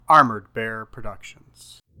Armored Bear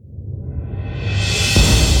Productions.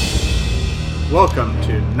 Welcome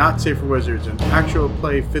to Not Safe for Wizards, an actual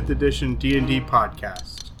play 5th edition D&D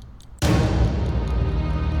podcast.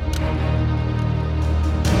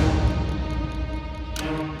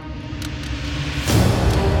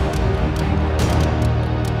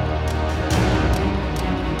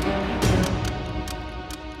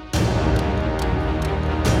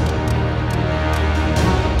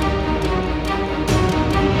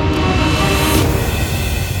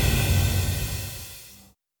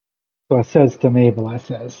 So it says to Mabel, it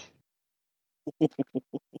says.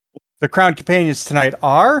 The crown companions tonight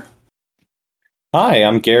are... Hi,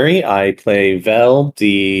 I'm Gary. I play Vel,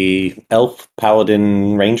 the elf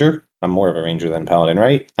paladin ranger. I'm more of a ranger than paladin,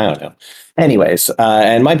 right? I don't know. Anyways,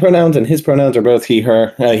 and my pronouns and his pronouns are both he,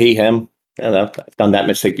 her, he, him. I don't know. I've done that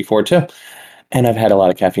mistake before too. And I've had a lot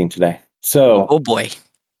of caffeine today. So, oh boy.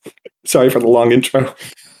 Sorry for the long intro.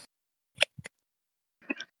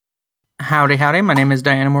 Howdy, howdy. My name is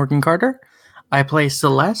Diana Morgan Carter. I play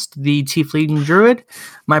Celeste, the Tiefling Druid.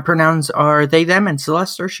 My pronouns are they, them, and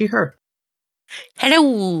Celeste or she, her.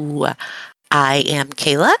 Hello, I am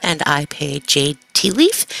Kayla, and I play Jade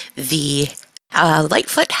Tealeaf, the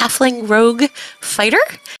Lightfoot Halfling Rogue Fighter,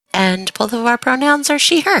 and both of our pronouns are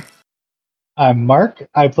she, her. I'm Mark.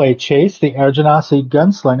 I play Chase, the Ergenasi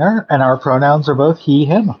Gunslinger, and our pronouns are both he,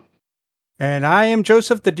 him. And I am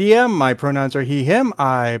Joseph, the DM. My pronouns are he, him.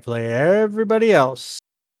 I play everybody else.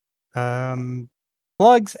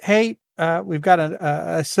 Plugs. Hey, we've got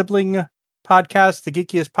a sibling podcast, the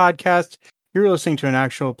Geekiest Podcast. You're listening to an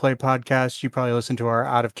actual play podcast. You probably listen to our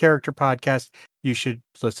Out of Character podcast. You should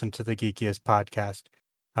listen to the Geekiest Podcast.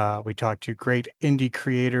 We talk to great indie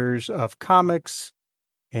creators of comics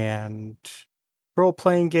and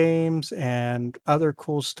role-playing games and other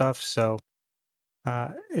cool stuff. So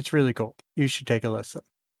it's really cool. You should take a listen.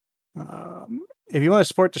 If you want to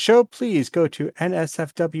support the show, please go to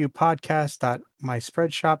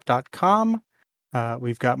nsfwpodcast.myspreadshop.com.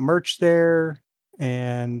 We've got merch there,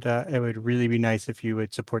 and it would really be nice if you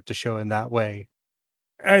would support the show in that way.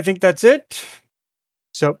 I think that's it.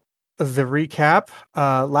 So, the recap.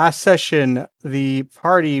 Last session, the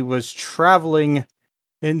party was traveling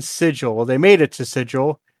in Sigil. Well, they made it to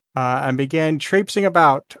Sigil and began traipsing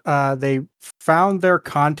about. They found their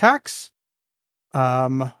contacts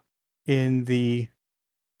in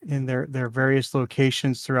their various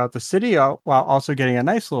locations throughout the city, while also getting a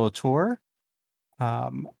nice little tour.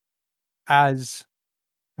 As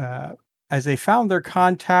they found their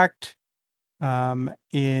contact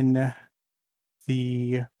in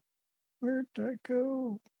the... Where did I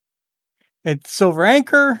go? At Silver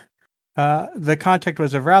Anchor, the contact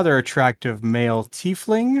was a rather attractive male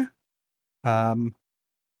tiefling.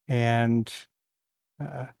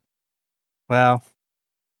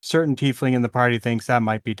 Certain tiefling in the party thinks that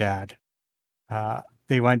might be Dad.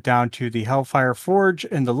 They went down to the Hellfire Forge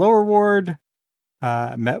in the lower ward,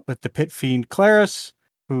 met with the pit fiend Claris,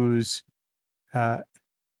 whose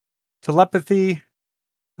telepathy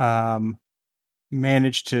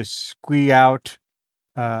managed to squeeze out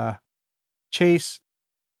Chase.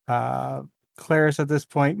 Claris at this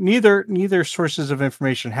point, neither sources of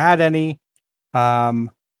information had any, and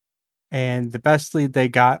the best lead they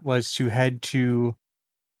got was to head to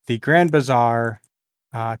the Grand Bazaar,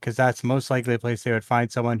 because that's most likely a place they would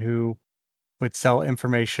find someone who would sell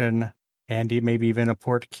information and maybe even a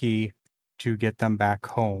port key to get them back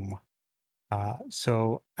home.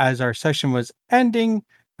 So as our session was ending,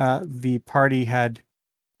 the party had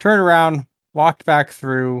turned around, walked back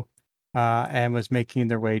through, and was making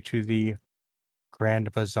their way to the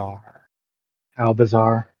Grand Bazaar. How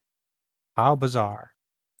bizarre. How bizarre.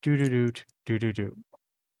 Do-do-do.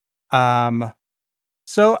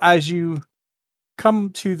 So as you come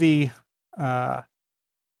to the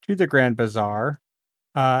Grand Bazaar,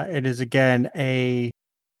 it is again a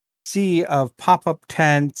sea of pop-up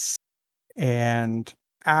tents and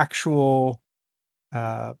actual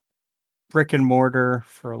brick and mortar,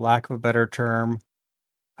 for lack of a better term,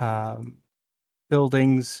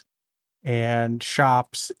 buildings and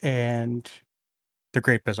shops and the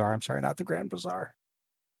Great Bazaar. I'm sorry, not the Grand Bazaar.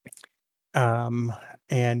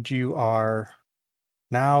 And you are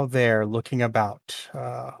now there looking about.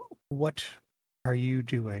 What are you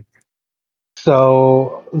doing?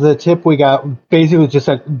 So the tip we got basically just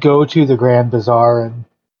said go to the Grand Bazaar and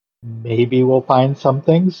maybe we'll find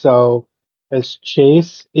something. So as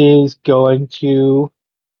Chase is going to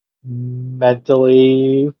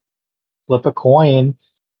mentally flip a coin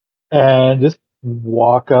and just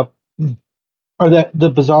walk up. Or the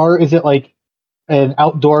bazaar, is it like an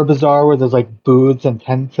outdoor bazaar where there's like booths and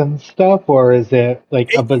tents and stuff, or is it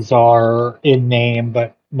like a bazaar in name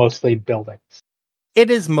but mostly buildings?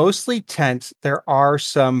 It is mostly tents. There are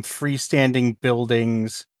some freestanding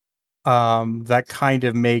buildings that kind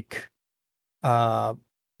of make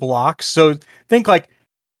blocks. So think like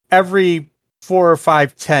every 4 or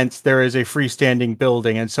 5 tents, there is a freestanding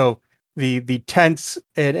building. And so the tents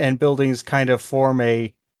and buildings kind of form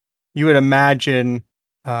you would imagine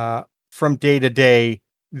from day to day,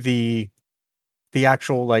 the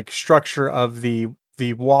actual like structure of the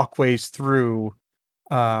walkways through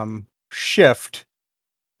shift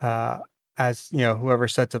as whoever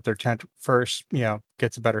sets up their tent first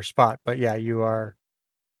gets a better spot. But yeah,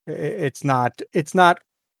 it's not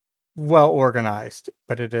well organized,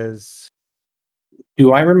 but it is.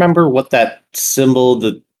 Do I remember what that symbol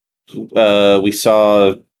that we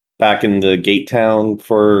saw back in the Gate Town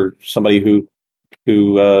for somebody who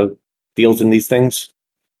deals in these things?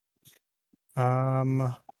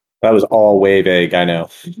 That was all way vague, I know.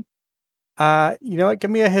 You know what? Give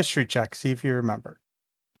me a history check. See if you remember.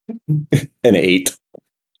 An 8.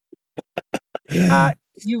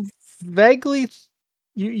 You vaguely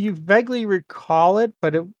recall it,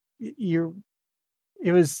 but it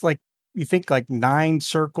was like you think like 9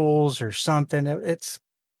 circles or something. It's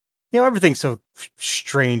everything's so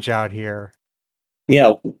strange out here.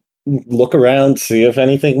 Yeah, look around, see if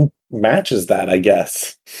anything matches that, I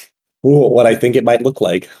guess. What I think it might look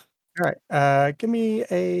like. All right. Give me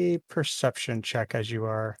a perception check as you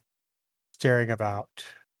are staring about.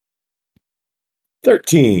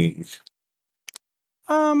 13.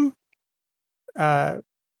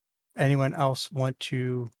 Anyone else want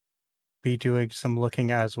to be doing some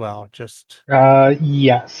looking as well? Just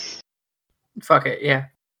yes. Fuck it, yeah.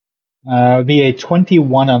 Be a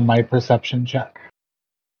 21 on my perception check.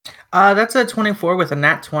 That's a 24 with a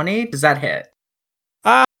nat 20. Does that hit?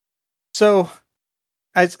 So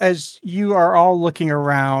as you are all looking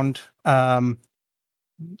around,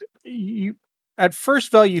 you at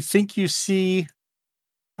first Vel, you think you see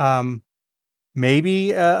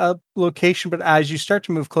maybe a location, but as you start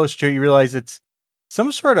to move closer to it, you realize it's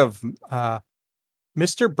some sort of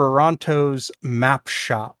Mr. Baranto's map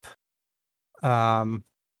shop.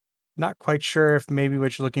 Not quite sure if maybe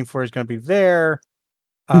what you're looking for is going to be there.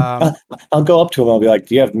 I'll go up to him. I'll be like,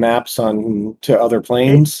 "Do you have maps to other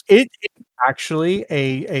planes?" It's actually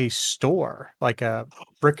a store, like a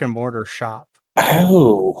brick and mortar shop.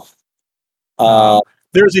 Oh.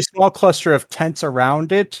 There's a small cluster of tents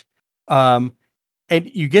around it. And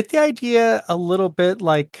you get the idea a little bit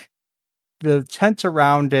like the tents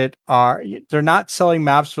around it they're not selling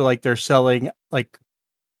maps, but like they're selling like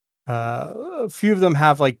a few of them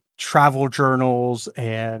have like travel journals,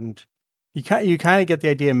 and you kind of get the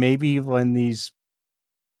idea maybe when these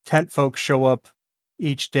tent folks show up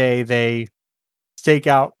each day, they stake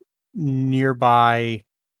out nearby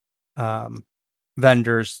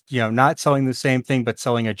vendors, not selling the same thing, but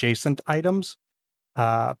selling adjacent items.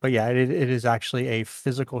 But yeah, it is actually a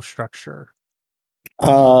physical structure.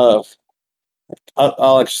 I'll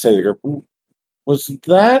actually say to the group, was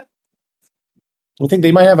that? I think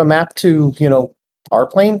they might have a map to, our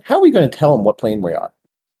plane. How are we going to tell them what plane we are?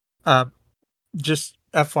 Just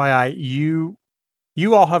FYI, you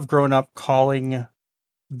all have grown up calling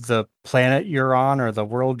the planet you're on or the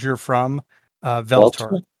world you're from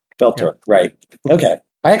Veltor. Veltor, right. Okay.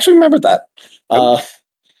 I actually remembered that. Well,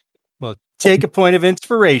 take a point of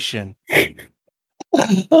inspiration.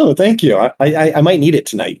 Oh, thank you. I might need it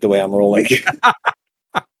tonight, the way I'm rolling.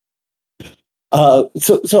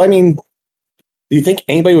 So I mean, do you think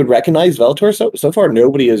anybody would recognize Veltor? So far,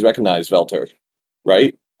 nobody has recognized Veltor,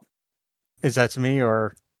 right? Is that to me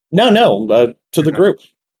or? No, to the group.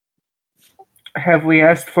 Have we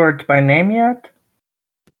asked for it by name yet?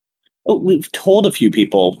 Oh, we've told a few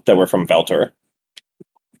people that we're from Veltor.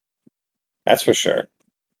 That's for sure.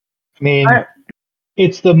 I mean,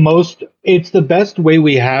 it's the best way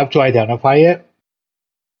we have to identify it.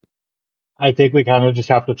 I think we kind of just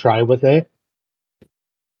have to try with it.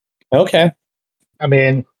 Okay. I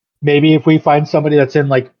mean, maybe if we find somebody that's in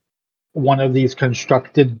like one of these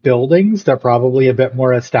constructed buildings, they're probably a bit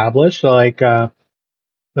more established. So like the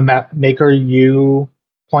map maker you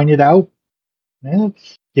pointed out,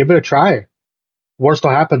 let's give it a try. Worst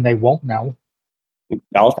will happen, they won't know.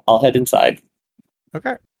 I'll head inside.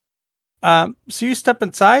 Okay. So you step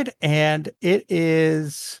inside, and it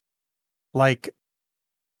is like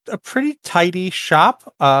a pretty tidy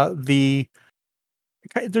shop.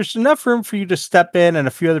 There's enough room for you to step in and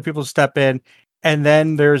a few other people to step in, and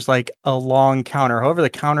then there's like a long counter. However, the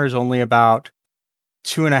counter is only about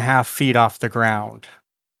 2.5 feet off the ground.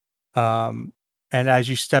 and as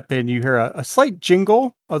you step in, you hear a slight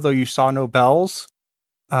jingle, although you saw no bells.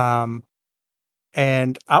 And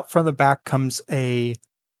out from the back comes a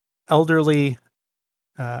elderly,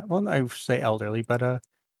 well, I would say elderly, but a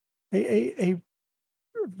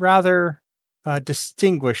rather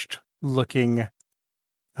distinguished looking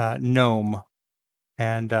gnome,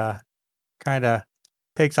 and kind of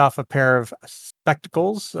takes off a pair of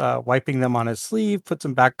spectacles, wiping them on his sleeve, puts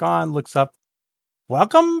them back on, looks up.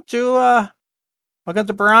 Welcome to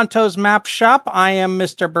Baranto's map shop. I am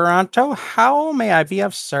Mr. Baranto. How may I be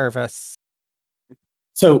of service?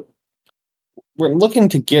 So we're looking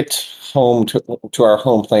to get home to our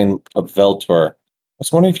home plane of Veltor. I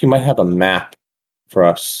was wondering if you might have a map for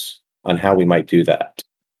us on how we might do that.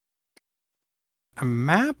 A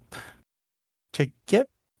map to get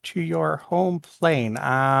to your home plane.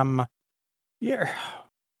 Yeah.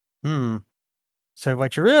 So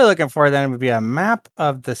what you're really looking for then would be a map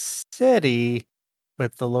of the city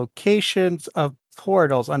with the locations of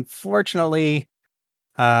portals. Unfortunately,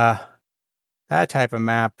 that type of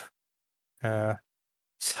map,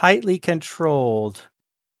 tightly controlled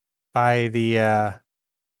by the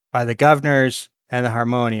governors and the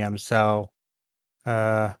Harmonium. So,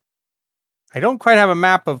 I don't quite have a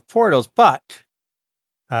map of portals, but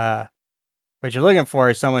what you're looking for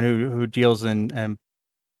is someone who deals in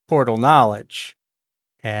portal knowledge,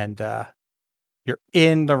 and you're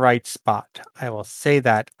in the right spot. I will say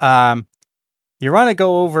that. You want to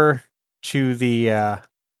go over to the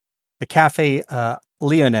Cafe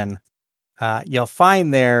Leonin. You'll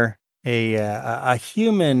find there a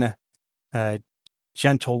human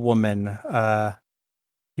gentlewoman.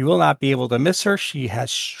 You will not be able to miss her. She has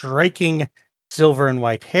striking silver and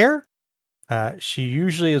white hair. She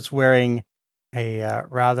usually is wearing a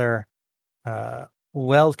rather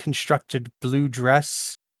well-constructed blue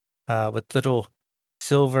dress with little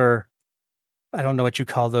silver, I don't know what you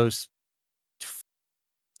call those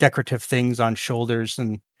decorative things on shoulders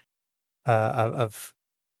and of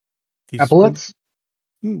these Epaulets?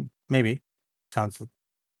 maybe sounds,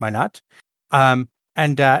 why not? And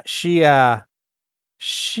she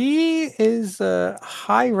is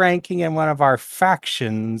high ranking in one of our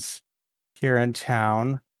factions here in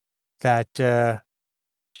town, that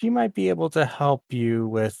she might be able to help you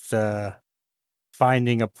with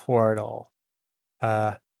finding a portal.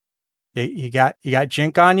 You got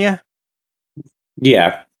Jink on you?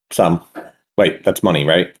 Yeah, some. Wait, that's money,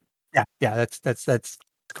 right? Yeah, that's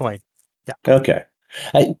coin. Yeah. Okay.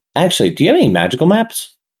 Actually, do you have any magical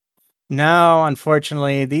maps? No,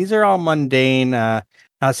 unfortunately, these are all mundane. Now,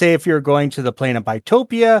 say if you're going to the plane of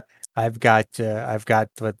Bitopia, I've got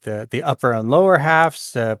what the upper and lower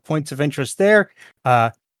halves, points of interest there.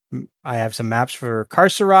 I have some maps for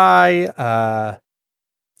Carcerai.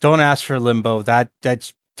 Don't ask for Limbo.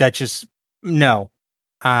 That's just no.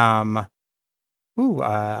 Mount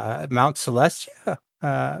Celestia.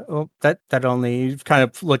 That only kind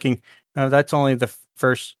of looking. That's only the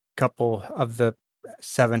first couple of the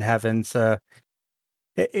 7 heavens.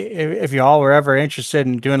 If you all were ever interested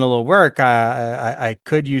in doing a little work, I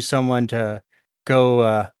could use someone to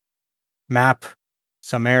go map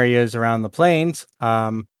some areas around the plains.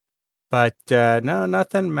 But no,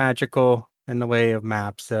 nothing magical in the way of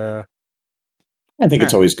maps. I think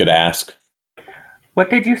it's always good to ask. What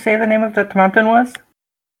did you say the name of that mountain was?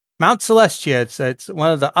 Mount Celestia. It's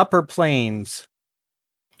one of the upper plains.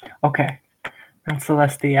 Okay. Mount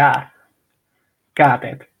Celestia. Got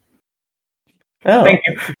it. Oh, Thank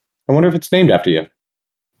you. I wonder if it's named after you.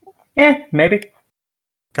 Maybe.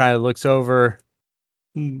 Kind of looks over,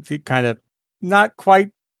 kind of not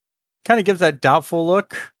quite, kind of gives that doubtful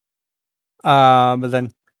look. But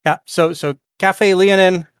then, yeah, so Cafe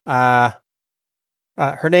Leonin, her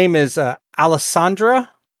name is Alessandra.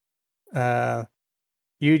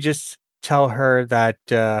 You just tell her that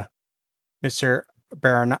Mr.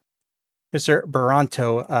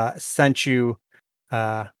 Baranto sent you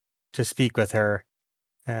to speak with her.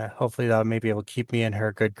 Hopefully that maybe it will keep me in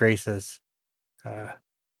her good graces.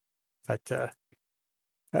 But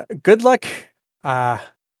good luck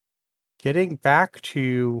getting back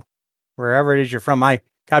to wherever it is you're from. I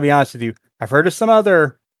gotta be honest with you, I've heard of some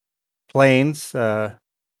other planes.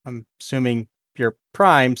 I'm assuming you're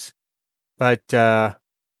primes, but yeah,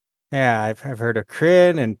 I've heard of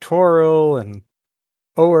Kryn and Toril and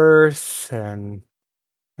Oerth and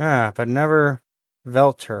but never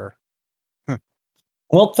Veltor.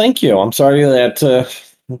 Well, thank you. I'm sorry that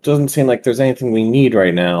it doesn't seem like there's anything we need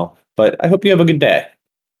right now, but I hope you have a good day.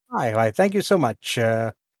 Hi, thank you so much.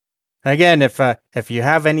 Again, if you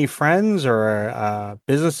have any friends or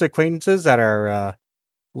business acquaintances that are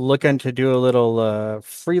looking to do a little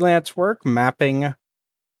freelance work mapping,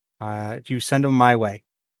 you send them my way.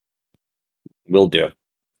 Will do.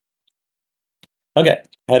 Okay,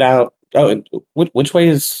 head out. Oh, and which way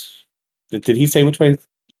is? Did he say which way? He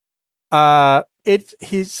kind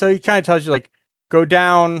of tells you like go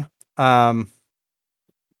down, go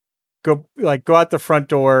out the front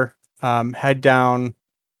door, head down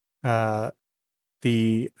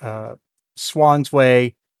the Swans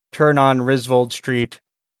Way, turn on Risvold Street.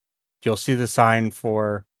 You'll see the sign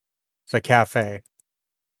for the cafe.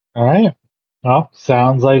 All right. Well,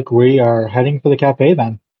 sounds like we are heading for the cafe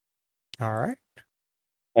then. All right.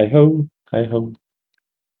 Hi ho, hi ho.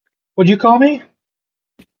 What'd you call me?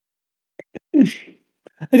 I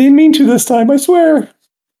didn't mean to this time, I swear.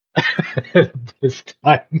 This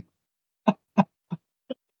time.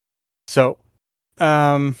 So,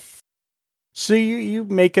 so you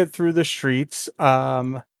make it through the streets.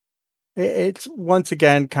 It's once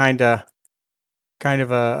again kind of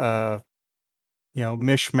a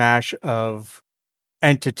mishmash of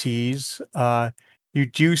entities. You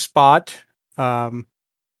do spot a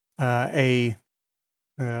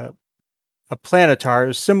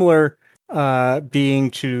planetar, similar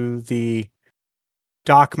being to the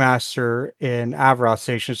Dockmaster in Avaroth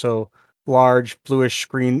Station. So large, bluish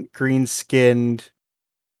green skinned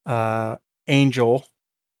angel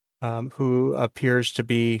who appears to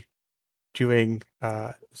be doing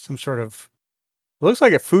some sort of, looks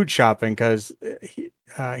like a food shopping, because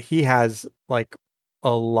he has like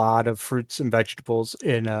a lot of fruits and vegetables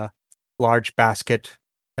in a large basket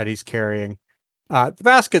that he's carrying. The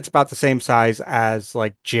basket's about the same size as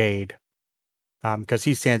like Jade, because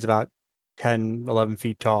he stands about 10, 11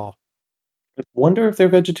 feet tall. I wonder if they're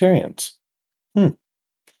vegetarians.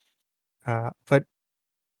 But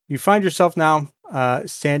you find yourself now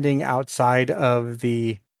standing outside of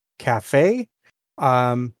the cafe.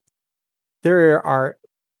 There are,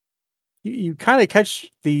 you kind of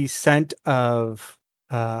catch the scent of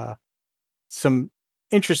some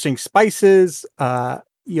interesting spices.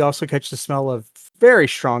 You also catch the smell of very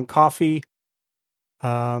strong coffee.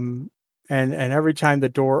 And every time the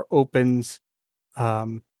door opens,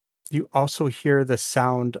 you also hear the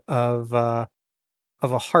sound of a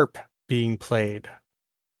harp being played.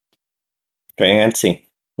 Fancy.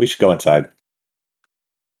 We should go inside.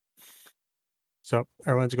 So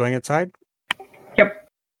everyone's going inside?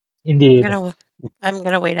 Indeed. I'm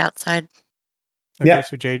gonna wait outside. Okay, Yeah.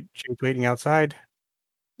 so Jade's waiting outside.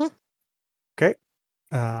 Okay.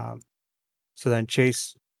 So then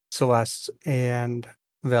Chase, Celeste, and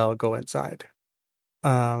Vel go inside.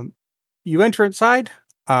 You enter inside,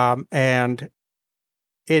 and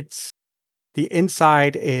the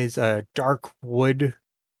inside is a dark wood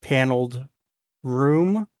paneled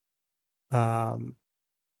room. And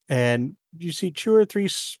you see 2 or 3,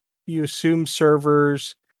 you assume,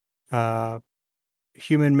 servers,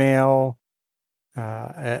 human male,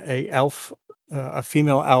 a elf, a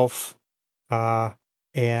female elf,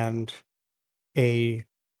 and a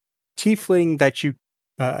tiefling that you,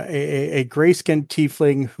 a gray-skinned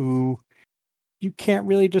tiefling who you can't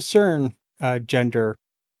really discern gender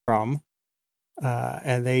from.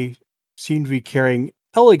 And they seem to be carrying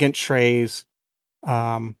elegant trays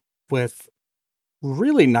with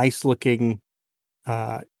really nice looking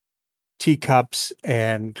teacups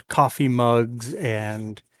and coffee mugs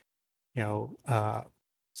and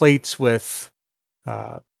plates with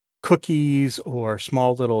cookies or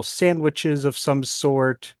small little sandwiches of some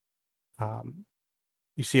sort.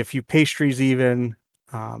 You see a few pastries even,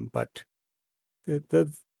 but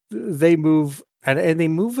they move, and they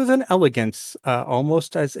move with an elegance,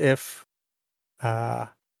 almost as if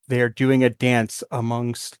they are doing a dance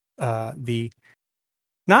amongst the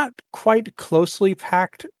not quite closely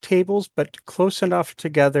packed tables, but close enough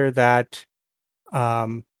together that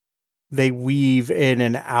they weave in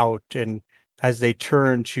and out. And as they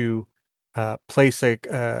turn to place a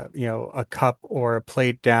cup or a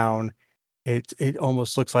plate down, it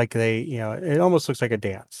almost looks like it almost looks like a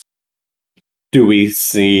dance. Do we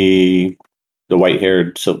see the white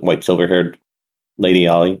silver haired Lady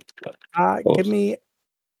Ollie? Give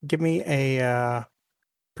me a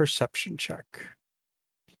perception check.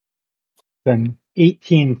 Then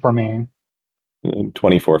 18 for me.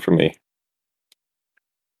 24 for me.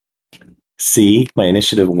 See, my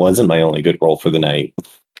initiative wasn't my only good roll for the night.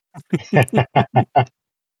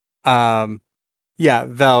 Yeah,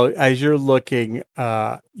 Val, as you're looking,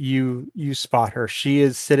 you spot her. She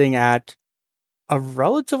is sitting at a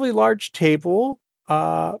relatively large table,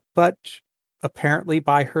 but apparently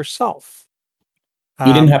by herself.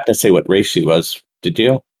 You didn't have to say what race she was, did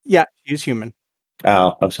you? Yeah, she's human.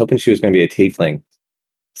 Oh, I was hoping she was going to be a tiefling.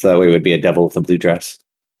 So that way it would be a devil with a blue dress.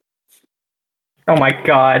 Oh my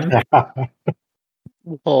god.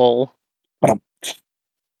 Oh. I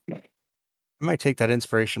might take that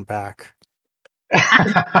inspiration back.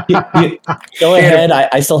 Go ahead.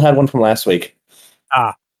 I still had one from last week.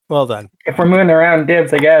 Well done. If we're moving around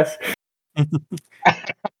dibs, I guess.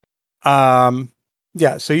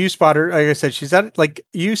 Yeah, so you spot her. Like I said, she's at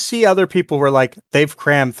you see other people where they've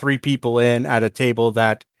crammed 3 people in at a table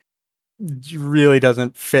that really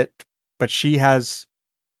doesn't fit, but she has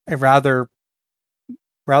a rather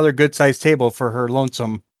good sized table for her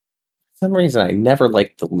lonesome. For some reason, I never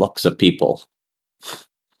liked the looks of people.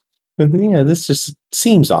 Yeah, this just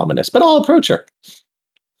seems ominous, but I'll approach her.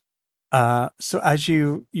 So as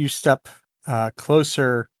you step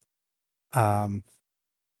closer,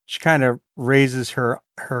 she kind of raises her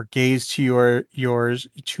gaze to yours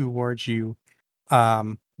towards you.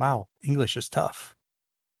 Wow, English is tough.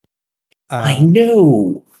 I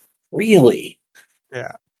know, really.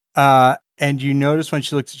 Yeah. And you notice when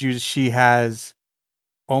she looks at you, she has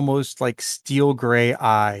almost like steel gray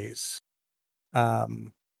eyes.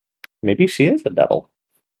 Maybe she is a devil.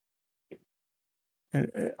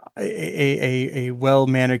 A well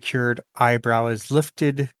manicured eyebrow is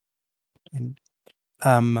lifted. And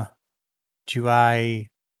do I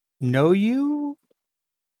know you?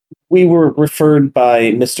 We were referred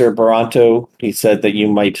by Mr. Baranto. He said that you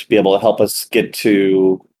might be able to help us get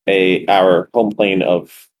to our home plane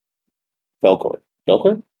of Velcor.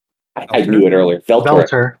 Velcor? I knew it earlier. Velcor.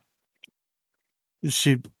 Belter.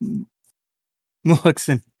 She looks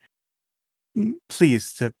and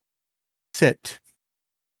please to sit.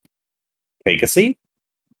 Take a seat.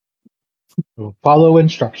 Follow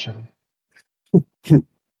instruction.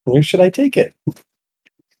 Where should I take it?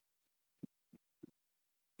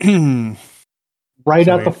 Right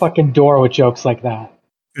So out the fucking door with jokes like that.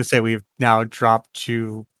 To say we've now dropped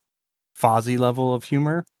to Fozzie level of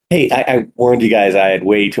humor. Hey, I warned you guys I had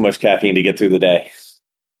way too much caffeine to get through the day.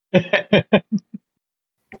 He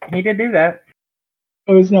did do that.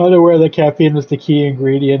 I was not aware that caffeine was the key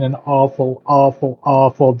ingredient in awful, awful,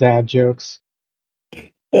 awful dad jokes.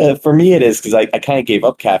 For me, it is because I kind of gave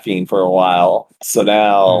up caffeine for a while. So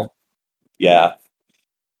now, yeah.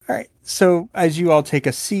 All right. So as you all take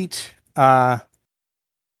a seat,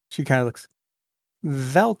 she kind of looks.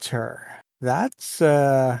 Velter. That's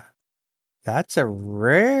a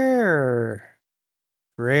rare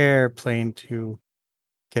plane to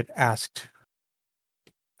get asked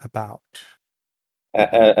about.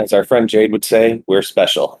 As our friend Jade would say, we're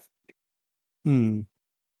special.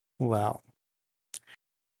 Well,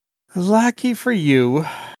 lucky for you,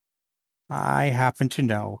 I happen to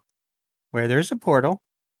know where there's a portal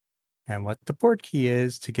and what the port key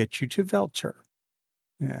is to get you to Velter.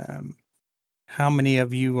 How many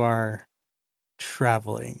of you are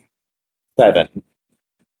traveling? 7.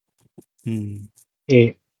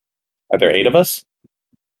 8. Are there 8 of us?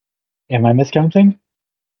 Am I miscounting?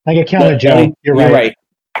 I can count Joe. Johnny, You're right.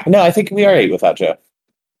 No, I think we are 8 without Joe.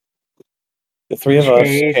 The 3 of us.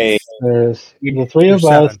 Hey, There's the 3 of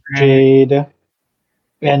us, Jade,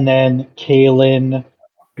 and then Kaylin,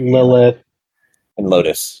 Lilith, and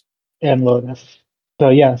Lotus. and Lotus. So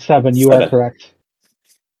yeah, 7. You 7. are correct.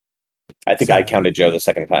 I think 7. I counted Joe the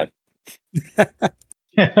second time.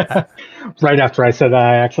 Right after I said that,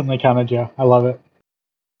 I accidentally counted Joe. I love it.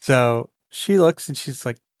 So she looks and she's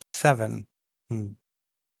like, 7.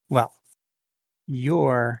 Well,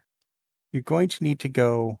 you're going to need to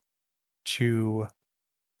go to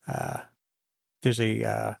there's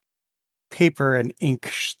a paper and ink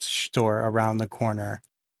store around the corner.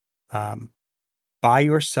 Buy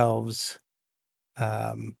yourselves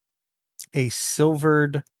a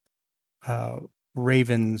silvered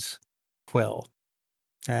raven's quill.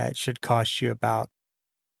 It should cost you about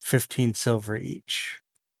 15 silver each.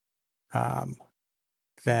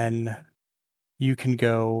 Then you can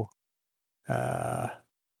go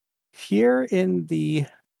here in the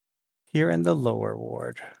lower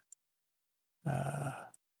ward.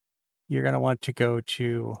 You're going to want to go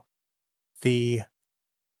to the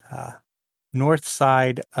north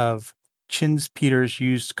side of Chins Peters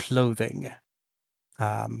Used Clothing.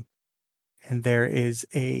 And there is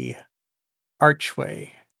a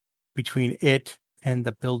archway between it and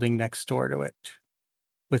the building next door to it.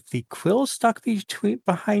 With the quill stuck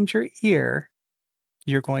behind your ear,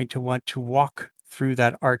 you're going to want to walk through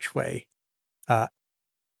that archway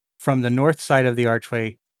from the north side of the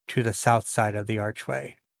archway to the south side of the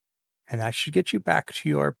archway. And that should get you back to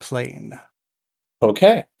your plane.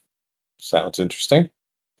 Okay. Sounds interesting.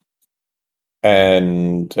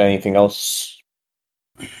 And anything else?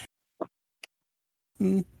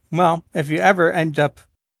 Well, if you ever end up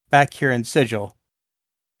back here in Sigil,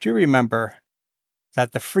 do you remember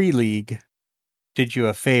that the Free League did you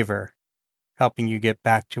a favor, helping you get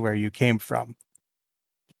back to where you came from,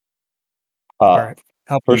 or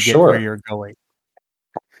helping For you get where sure. you're going?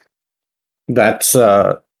 That's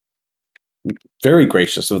very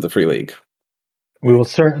gracious of the Free League. We will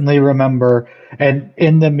certainly remember. And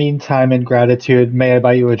in the meantime, in gratitude, may I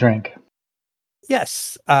buy you a drink?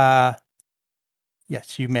 Yes. Yes,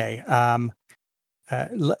 you may.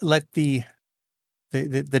 Let the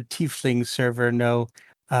tiefling server know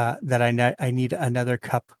that I need another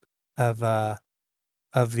cup of the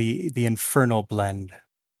infernal blend.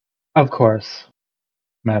 Of course.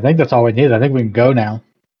 Man, I think that's all we need. I think we can go now.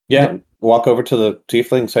 Yeah, walk over to the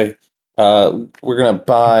tiefling and say, we're going to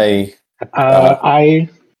buy... I'm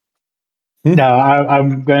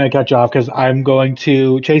going to cut you off because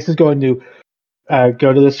Chase is going to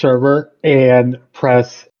go to the server and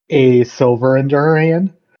press a silver into her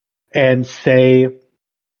hand and say,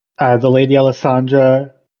 the Lady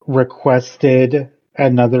Alessandra requested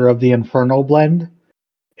another of the Infernal blend.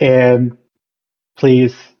 And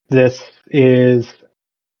please, this is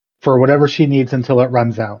for whatever she needs until it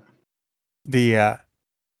runs out. The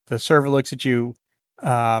server looks at you.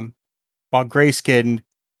 While gray-skinned,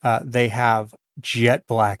 they have jet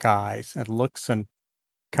black eyes, and looks and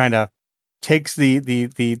kind of takes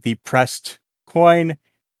the pressed coin,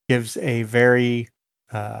 gives a very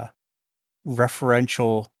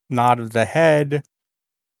referential nod of the head,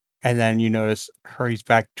 and then you notice hurries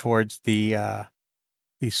back towards the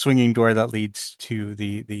swinging door that leads to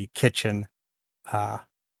the kitchen,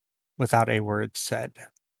 without a word said.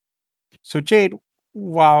 So Jade,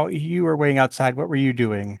 while you were waiting outside, what were you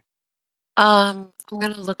doing? I'm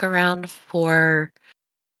gonna look around for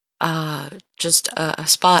just a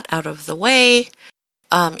spot out of the way.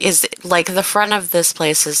 Is it, like the front of this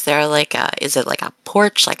place, is there like is it like a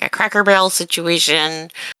porch, like a Cracker Barrel situation,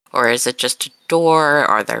 or is it just a door?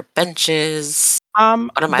 Are there benches?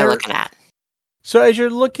 What am I looking at? So as you're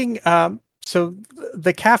looking, so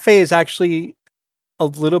the cafe is actually a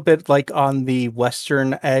little bit like on the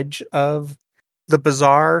western edge of the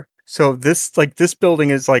bazaar. So this building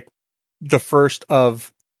is like the first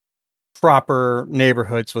of proper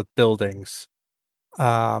neighborhoods with buildings.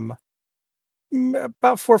 About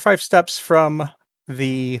 4 or 5 steps from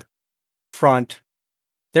the front,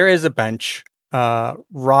 there is a bench,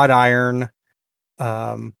 wrought iron.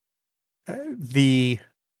 The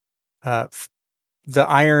the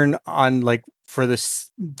iron on, like, for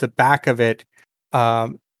the back of it,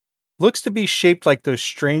 looks to be shaped like those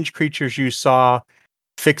strange creatures you saw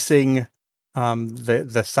fixing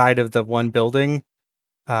the side of the one building.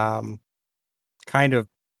 Kind of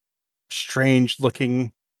strange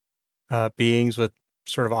looking beings with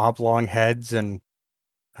sort of oblong heads, and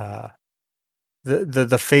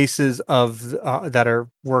the faces of that are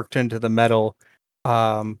worked into the metal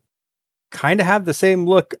kind of have the same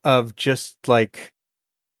look of just like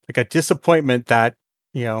a disappointment that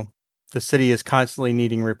the city is constantly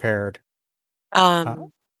needing repaired.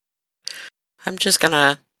 I'm just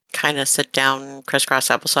gonna kind of sit down, crisscross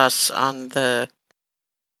applesauce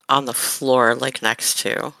on the floor, like next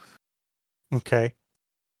to. Okay.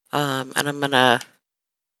 And I'm gonna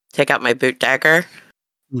take out my boot dagger.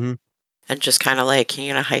 Mhm. And just kind of like,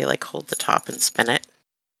 you know how you like hold the top and spin it?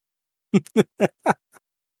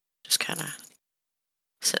 Just kind of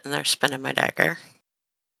sitting there spinning my dagger.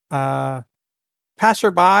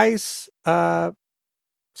 Passerbys,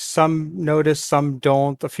 some notice, some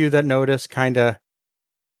don't. A few that notice kind of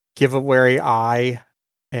give a wary eye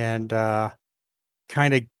and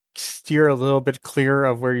kind of steer a little bit clear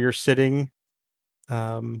of where you're sitting.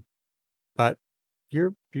 But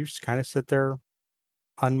you just kind of sit there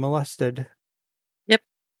unmolested. Yep,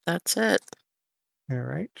 that's it. All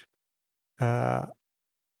right.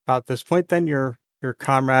 About this point, then your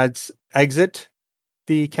comrades exit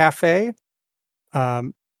the cafe.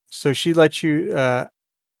 So she lets you,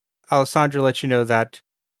 Alessandra lets you know that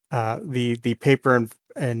the paper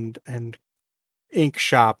and ink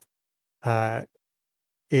shop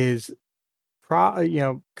is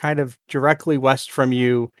kind of directly west from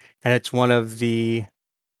you, and it's one of the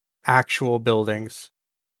actual buildings.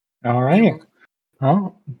 All right.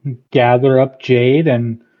 Well, gather up Jade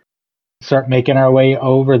and start making our way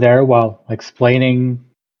over there while explaining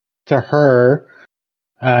to her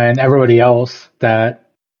and everybody else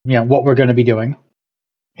that what we're going to be doing.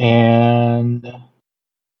 And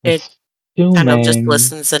It kind of just assuming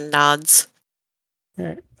listens and nods. All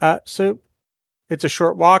right. So it's a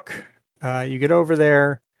short walk. You get over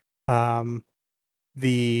there. The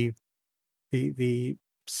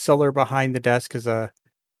seller behind the desk is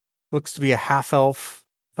looks to be a half elf.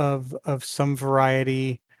 of some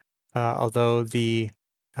variety, although the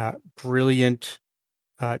brilliant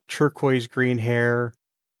turquoise green hair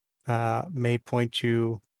may point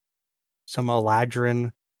to some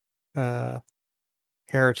Eladrin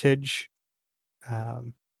heritage.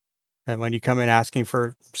 And when you come in asking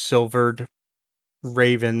for silvered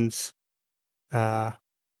ravens,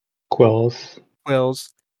 Quills.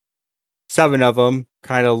 quills, 7 of them,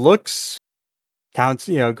 kind of looks, counts,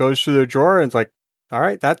 goes through the drawer and it's like, all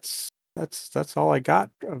right, that's all I got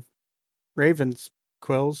of ravens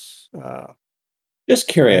quills. Just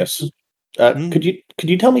curious. Mhm. Could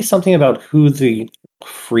you tell me something about who the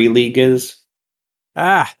Free League is?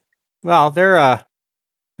 Well, they're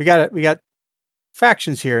we got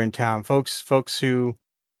factions here in town, folks who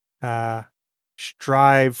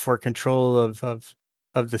strive for control of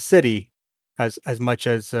the city as much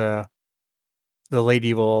as the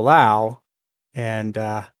lady will allow, and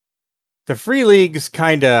the Free League's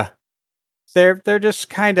kind of they're just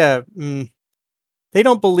kind of they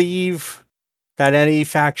don't believe that any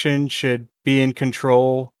faction should be in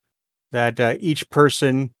control, that each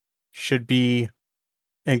person should be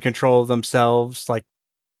in control of themselves. Like,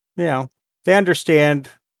 they understand,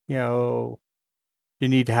 you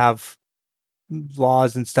need to have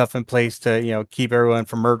laws and stuff in place to, keep everyone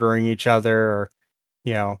from murdering each other, or,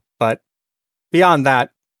 but beyond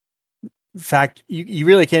that, in fact, you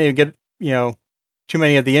really can't even get, too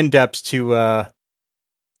many of the in-depths to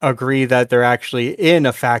agree that they're actually in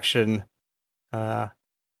a faction.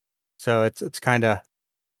 So it's kind of,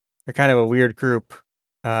 they're kind of a weird group.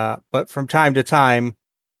 But from time to time,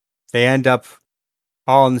 they end up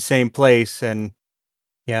all in the same place, and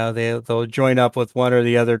they'll join up with one or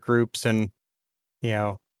the other groups, and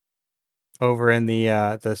over in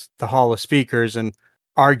the hall of speakers, and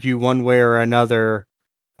argue one way or another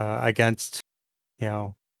against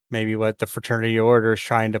maybe what the fraternity order is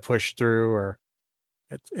trying to push through, or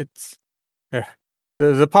it's eh,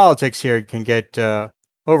 the politics here can get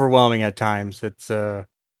overwhelming at times. It's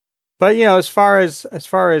but as far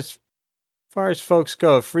as folks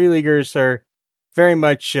go, Free Leaguers are very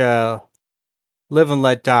much live and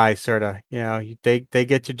let die, sort of. They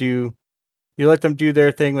get to do. You let them do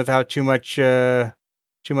their thing without too much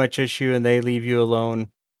issue, and they leave you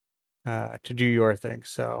alone to do your thing.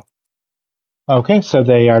 So Okay, so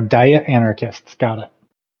they are diet anarchists. Got it.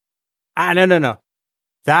 no,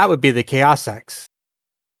 that would be the Chaos X.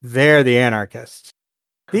 They're the anarchists.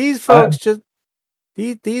 These folks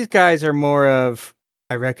these guys are more of,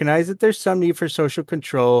 I recognize that there's some need for social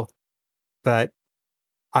control, but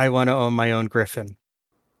I want to own my own griffin.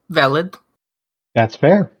 Valid. That's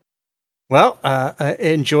fair. Well,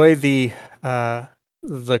 enjoy the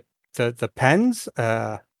pens.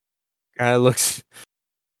 Looks,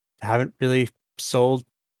 haven't really sold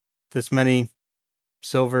this many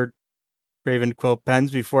silver Raven Quill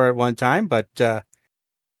pens before at one time, but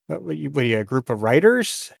what are you, a group of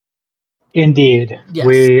writers? Indeed. Yes.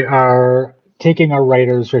 We are taking a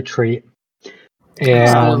writer's retreat and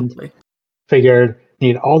Absolutely. figured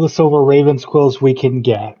need all the silver ravens quills we can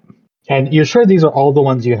get. And you're sure these are all the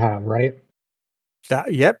ones you have, right?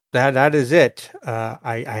 Yep, that is it.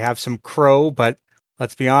 I have some crow, but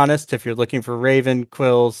let's be honest, if you're looking for Raven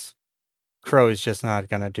quills, crow is just not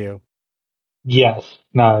going to do. Yes.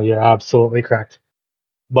 No, you're absolutely correct.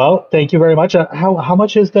 Well, thank you very much. How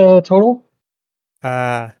much is the total?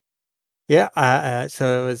 So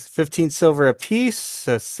it was 15 silver a piece,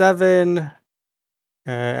 so 7.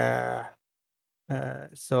 So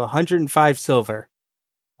 105 silver.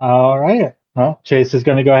 All right. Well, Chase is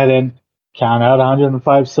going to go ahead and count out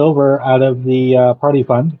 105 silver out of the party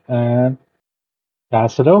fund and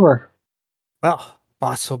pass it over. Well,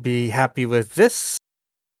 boss will be happy with this.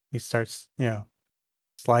 He starts,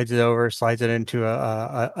 slides it into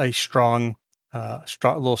a strong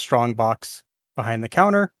little strong box behind the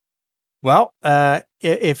counter. Well,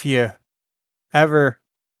 if you ever,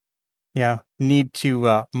 need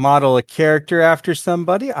to model a character after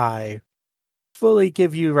somebody, I fully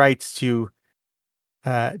give you rights to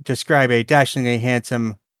describe a dashingly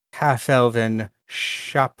handsome half-elven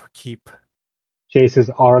shopkeep. Chase is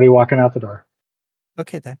already walking out the door.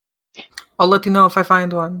 Okay, then. I'll let you know if I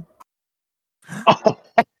find one.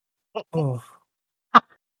 Oh,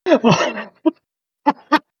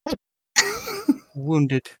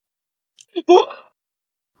 wounded.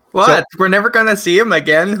 What? We're never gonna see him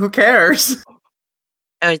again. Who cares?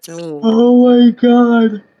 Oh, it's me. Oh my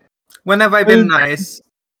god. When have I been nice?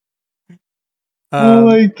 Oh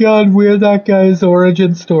my god, we're that guy's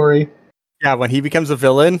origin story. Yeah, when he becomes a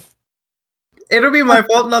villain. It'll be my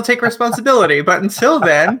fault and I'll take responsibility. But until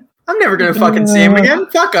then, I'm never gonna fucking see him again.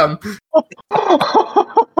 Fuck him.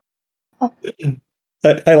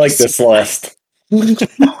 I like this, Celeste.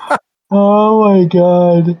 Oh my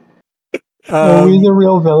god. Are we the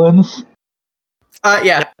real villains?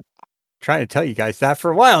 Yeah. Trying to tell you guys that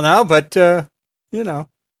for a while now, but you know.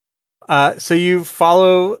 So you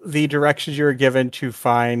follow the directions you were given to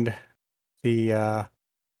find the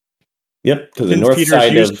Yep, to the St. north Peter's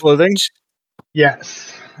side used of. clothing.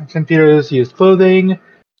 Yes. St. Peter's used clothing,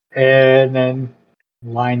 and then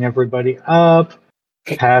line everybody up,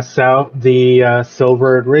 pass out the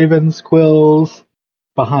silvered raven's quills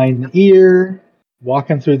behind the ear,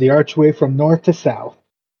 walking through the archway from north to south.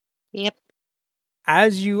 Yep.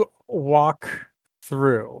 As you walk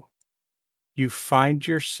through, you find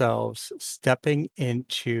yourselves stepping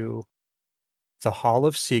into the Hall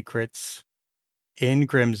of Secrets in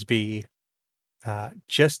Grimsby,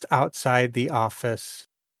 just outside the office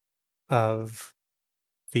of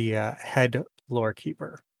the head lore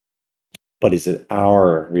keeper. But is it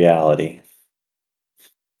our reality?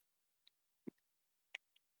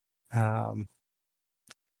 There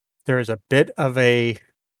is a bit of a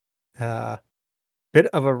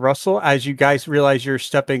rustle as you guys realize you're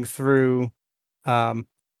stepping through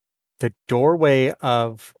the doorway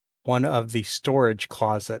of one of the storage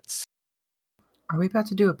closets. Are we about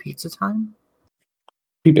to do a pizza time?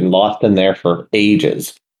 We've been lost in there for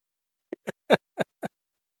ages.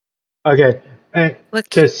 Okay. Look,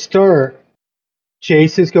 To start,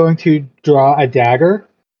 Chase is going to draw a dagger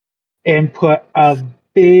and put a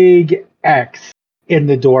big X in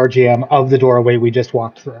the door jamb of the doorway we just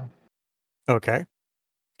walked through. Okay.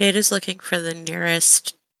 Jade is looking for the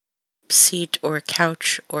nearest seat or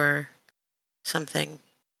couch or something.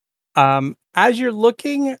 As you're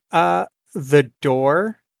looking, the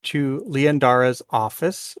door to Leandara's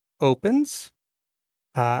office opens,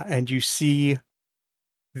 and you see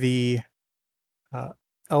the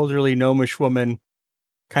elderly gnomish woman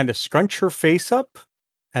kind of scrunch her face up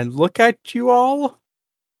and look at you all.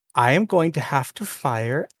 I am going to have to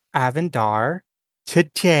fire Avendar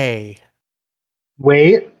today.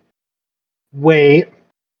 Wait.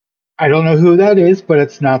 I don't know who that is, but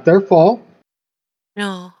it's not their fault.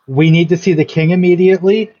 No. We need to see the king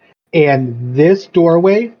immediately, and this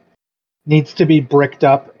doorway needs to be bricked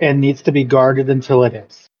up and needs to be guarded until it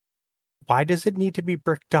is. Why does it need to be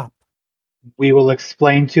bricked up? We will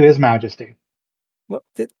explain to His Majesty. Well,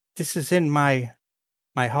 this is in my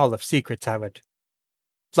Hall of Secrets. I would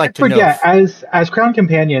like to But know. yeah, as crown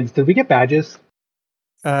companions, did we get badges?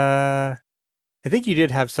 I think you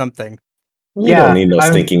did have something. We don't need no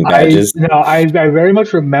stinking badges. I very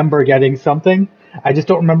much remember getting something. I just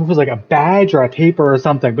don't remember if it was like a badge or a paper or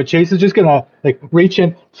something. But Chase is just gonna like reach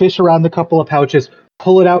in, fish around a couple of pouches,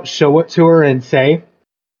 pull it out, show it to her, and say,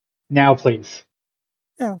 "Now, please."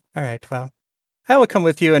 Oh, all right. Well, I will come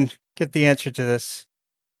with you and get the answer to this.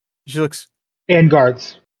 She looks And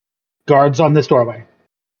guards on this doorway.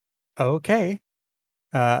 okay.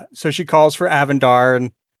 So she calls for Avendar,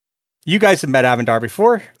 and you guys have met Avendar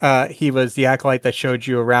before. He was the acolyte that showed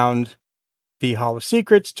you around the Hall of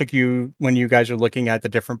Secrets, took you when you guys are looking at the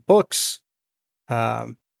different books.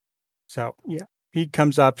 So yeah, he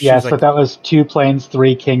comes up. Yes, She's like, but that was 2 planes,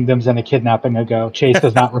 3 kingdoms, and a kidnapping ago. Chase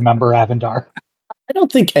does not remember Avendar. I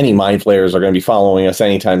don't think any mind flayers are going to be following us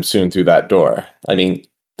anytime soon through that door. I mean,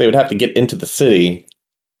 they would have to get into the city,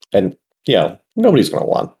 and, nobody's going to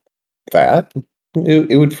want that.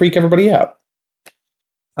 It would freak everybody out.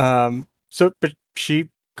 but she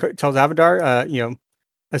tells Avendar,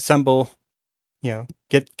 assemble,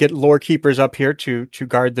 get lore keepers up here to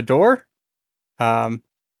guard the door.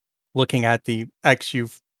 Looking at the X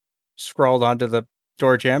you've scrawled onto the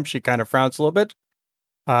door jamb, she kind of frowns a little bit,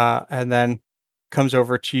 and then comes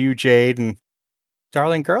over to you, Jade, and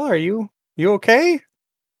darling girl, are you okay?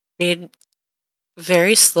 Jade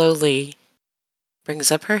very slowly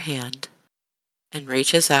brings up her hand and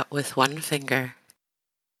reaches out with one finger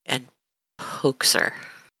and pokes her.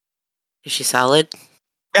 Is she solid?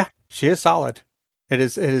 Yeah, she is solid. It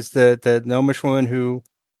is the gnomish woman who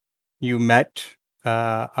you met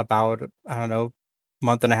about, I don't know,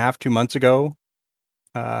 month and a half, 2 months ago.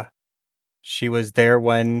 She was there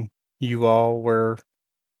when you all were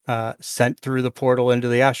sent through the portal into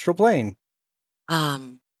the astral plane.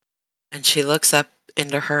 And she looks up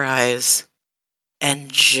into her eyes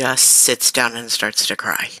and just sits down and starts to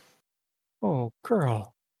cry. Oh,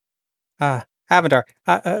 girl. Avendar,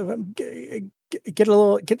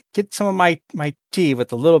 get some of my tea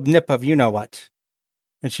with a little nip of you know what.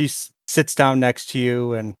 And she sits down next to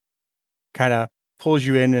you and kind of pulls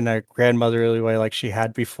you in a grandmotherly way like she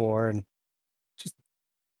had before. And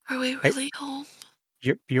Are we really home?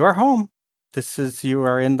 You are home. You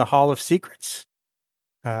are in the Hall of Secrets.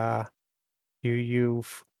 Uh,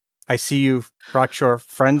 I see you've brought your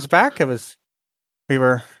friends back. We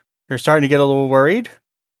were starting to get a little worried.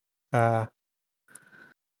 We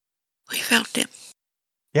found him.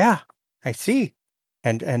 Yeah, I see.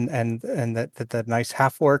 And the nice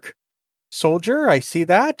half-orc soldier, I see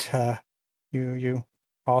that. You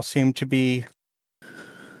all seem to be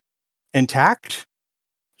intact.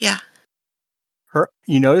 Yeah.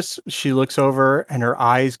 You notice she looks over and her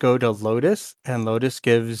eyes go to Lotus, and Lotus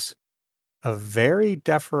gives a very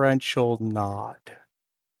deferential nod.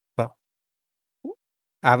 Well,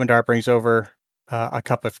 Avendar brings over a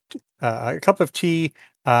cup of tea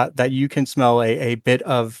that you can smell a bit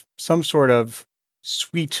of some sort of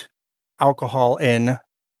sweet alcohol in.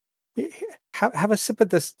 Have a sip of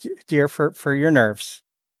this, dear, for your nerves.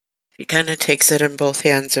 He kind of takes it in both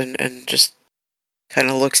hands and just kind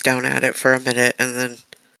of looks down at it for a minute and then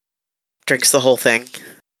drinks the whole thing.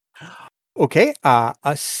 Okay.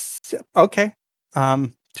 Okay.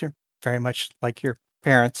 Sure. Very much like your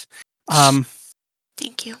parents.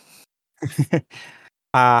 Thank you.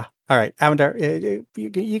 All right, Avendar,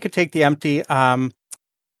 you could take the empty.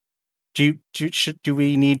 Do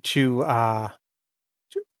we need to? At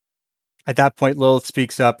that point, Lilith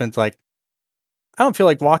speaks up and's like, "I don't feel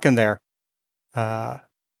like walking there."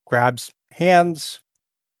 Grabs hands,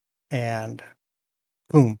 and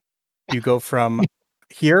boom, you go from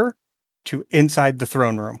here to inside the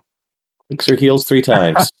throne room. Clicks her heels 3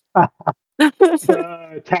 times.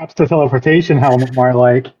 Taps the teleportation helmet more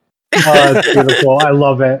like. Oh, that's beautiful. I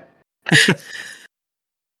love it.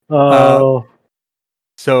 Oh.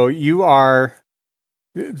 So you are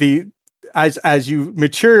as you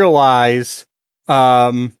materialize,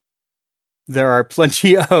 there are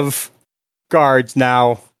plenty of guards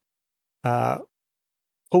now,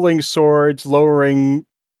 pulling swords, lowering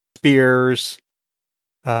spears,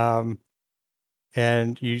 and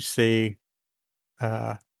you see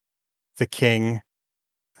the king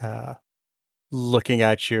looking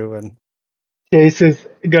at you, and Chase is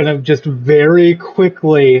gonna just very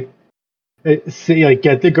quickly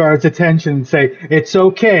get the guard's attention and say, "It's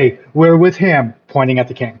okay, we're with him," pointing at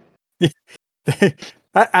the king.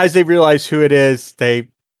 as they realize who it is, the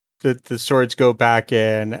swords go back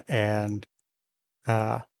in, and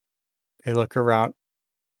they look around.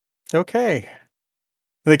 Okay.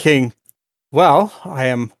 The king, well, I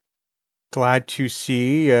am glad to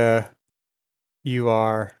see you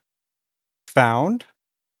are found.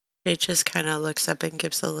 He just kind of looks up and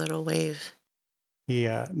gives a little wave. He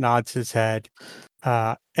nods his head,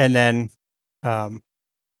 and then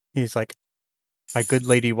he's like, "My good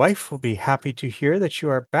lady wife will be happy to hear that you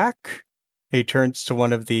are back." He turns to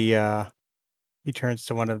one of the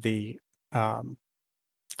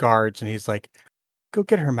guards, and he's like, "Go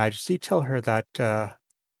get Her Majesty. Tell her that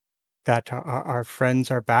our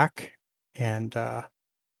friends are back." And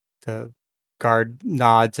the guard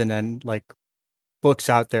nods and then looks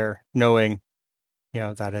out there, knowing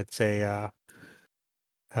that it's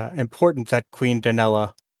important that Queen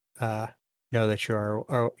Danella know that you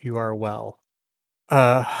are well.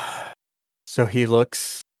 So he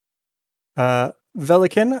looks.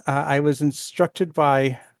 Velikan, I was instructed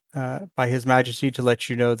by His Majesty to let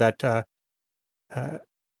you know that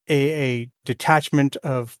a detachment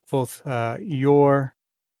of both your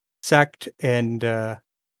sect and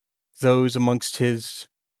those amongst his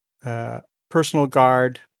personal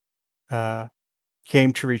guard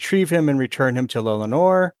came to retrieve him and return him to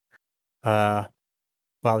Lolanor.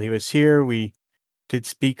 While he was here, we did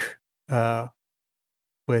speak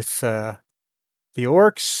with the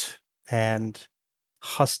orcs, and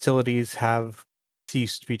hostilities have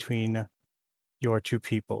ceased between your two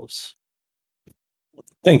peoples.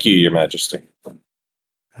 Thank you, Your Majesty.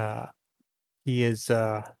 He's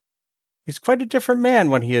quite a different man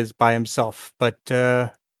when he is by himself, but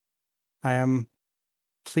I am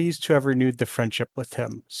pleased to have renewed the friendship with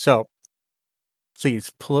him. So,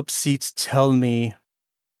 please pull up seats. Tell me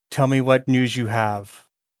what news you have.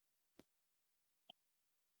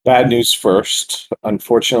 Bad news first.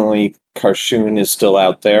 Unfortunately, Karshun is still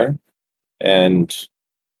out there, and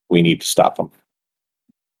we need to stop him.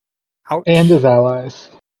 Ouch. And his allies.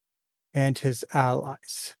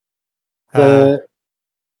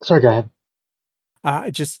 Sorry, go ahead.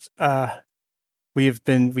 We have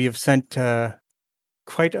sent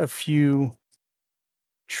quite a few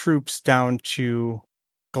troops down to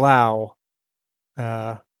Glau.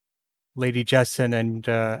 Lady Jessen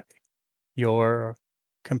and your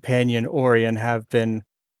companion Orion have been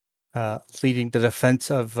leading the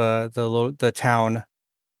defense of the town.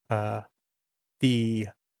 The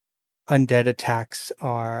undead attacks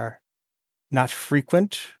are not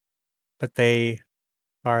frequent, but they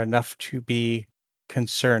are enough to be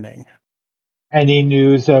concerning. Any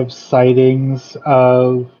news of sightings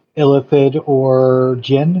of Illithid or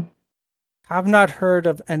Jinn? I've not heard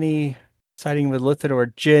of any sighting with Lithid or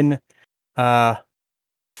Jinn.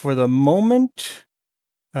 For the moment,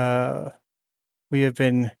 we have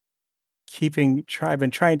been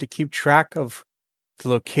trying to keep track of the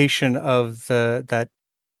location of that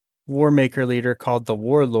Warmaker leader called the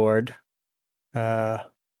Warlord.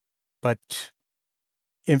 But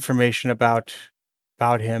information about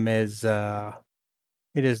him is it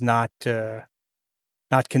is not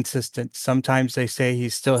consistent. Sometimes they say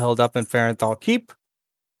he's still held up in Farenthal Keep.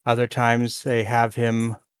 Other times they have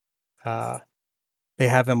him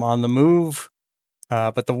on the move.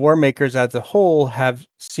 But the Warmakers as a whole have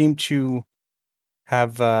seemed to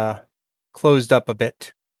have closed up a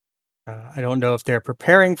bit. I don't know if they're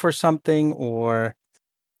preparing for something or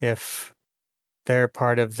if their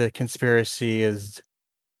part of the conspiracy is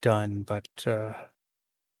done. But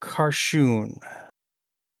Karshun,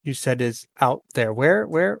 you said, is out there.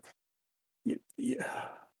 Where?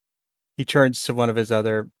 He turns to one of his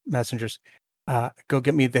other messengers. Go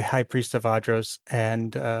get me the High Priest of Adros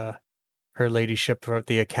and her ladyship of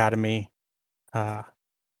the Academy. And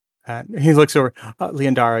he looks over.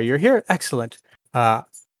 Leandara, you're here? Excellent.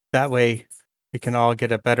 That way we can all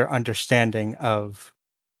get a better understanding of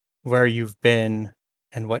where you've been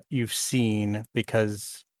and what you've seen,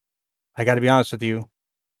 because I got to be honest with you,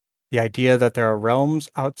 the idea that there are realms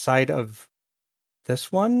outside of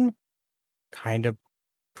this one kind of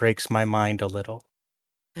breaks my mind a little.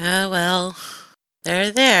 Oh, well,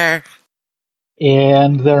 they're there.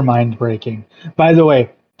 And they're mind breaking. By the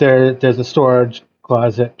way, there's a storage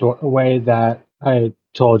closet doorway that I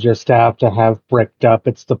told your staff to have bricked up.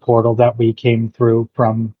 It's the portal that we came through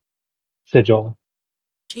from Sigil.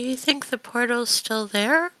 Do you think the portal's still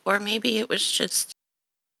there? Or maybe it was just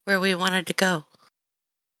where we wanted to go?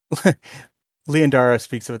 Leandara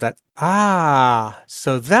speaks of that.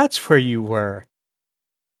 So that's where you were.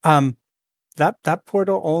 That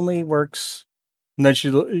portal only works. And then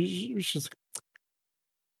she's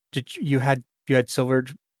you had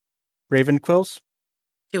silvered raven quills?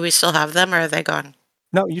 Do we still have them, or are they gone?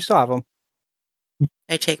 No, you still have them.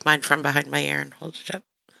 I take mine from behind my ear and hold it up.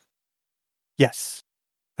 Yes.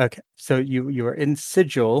 Okay. So you were in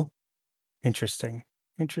Sigil. Interesting.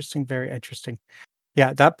 Very interesting.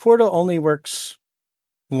 Yeah, that portal only works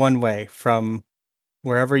one way, from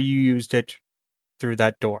wherever you used it through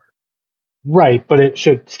that door. Right, but it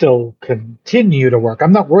should still continue to work.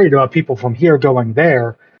 I'm not worried about people from here going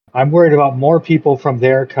there. I'm worried about more people from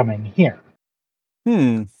there coming here.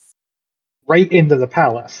 Right into the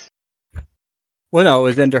palace. Well, no, it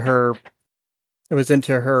was into her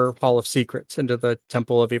Hall of Secrets, into the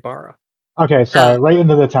Temple of Ibarra. Okay, sorry, right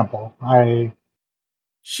into the temple.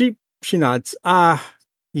 She nods.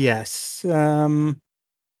 Yes.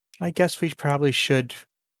 I guess we probably should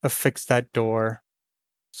affix that door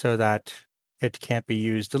so that it can't be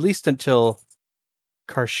used, at least until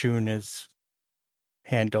Karshun is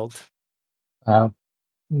handled.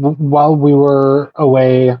 While we were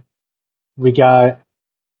away, we got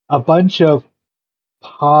a bunch of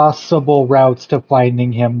possible routes to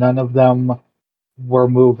finding him. None of them were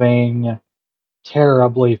moving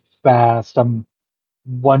terribly fast. I'm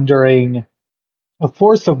wondering, a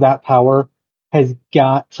force of that power has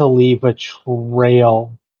got to leave a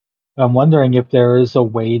trail. I'm wondering if there is a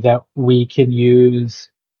way that we can use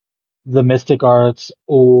the mystic arts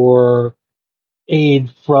or aid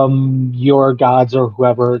from your gods or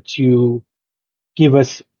whoever to give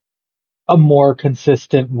us a more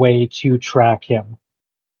consistent way to track him.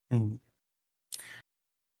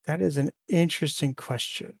 That is an interesting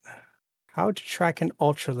question. How to track an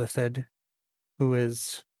ultralithid who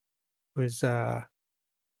is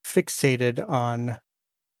fixated on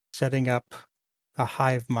setting up a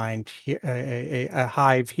hive mind here, a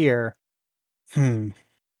hive here.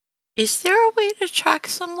 Is there a way to track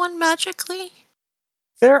someone magically?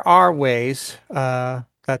 There are ways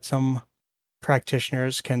that some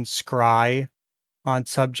practitioners can scry on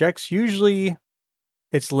subjects. Usually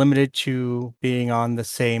it's limited to being on the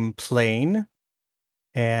same plane.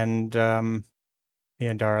 And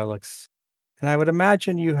Leandara looks, and I would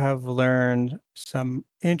imagine you have learned some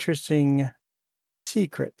interesting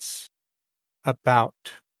secrets about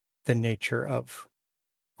the nature of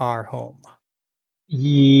our home.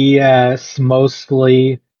 Yes,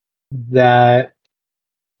 mostly that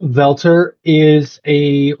Velter is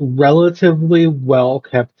a relatively well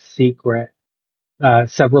kept secret.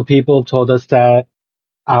 Several people have told us that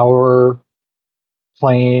our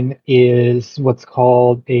plane is what's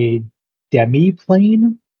called a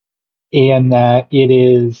demi-plane, and that it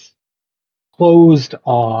is closed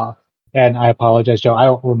off. And I apologize, Joe. I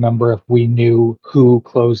don't remember if we knew who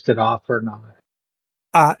closed it off or not.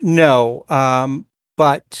 No.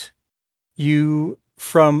 But you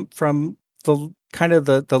from the kind of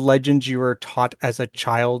the legends you were taught as a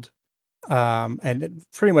child, and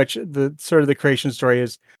pretty much the sort of the creation story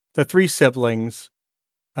is the three siblings,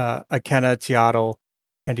 Akenna, Teotl,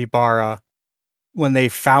 and Ibarra, when they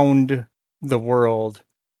found the world,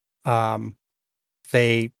 um,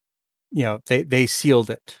 they they sealed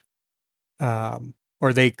it,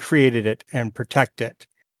 or they created it and protect it.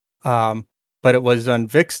 But it was on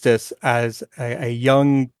Vixtus as a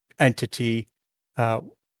young entity uh,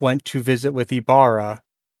 went to visit with Ibarra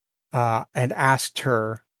and asked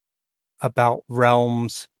her about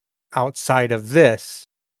realms outside of this.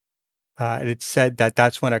 And it said that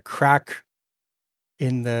that's when a crack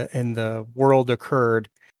in the world occurred,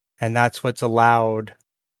 and that's what's allowed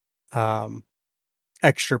um,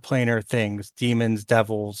 extraplanar things, demons,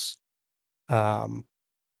 devils, um,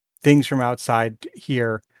 things from outside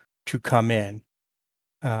here to come in.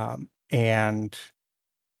 And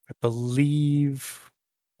I believe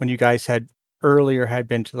when you guys had earlier had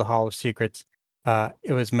been to the Hall of Secrets,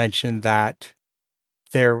 it was mentioned that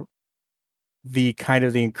there the kind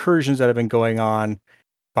of the incursions that have been going on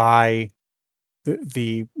by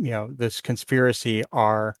the this conspiracy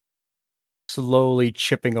are slowly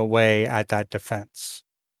chipping away at that defense.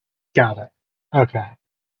 Got it. Okay.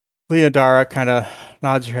 Leodara kind of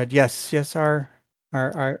nods her head. Yes, yes, our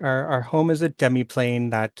home is a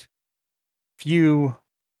demiplane that if you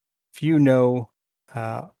know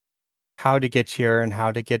uh, how to get here and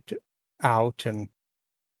how to get out, and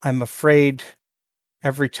I'm afraid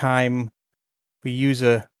every time we use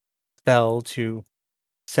a spell to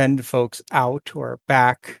send folks out or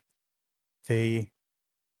back, the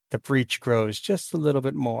breach grows just a little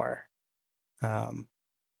bit more. Um,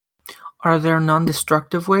 Are there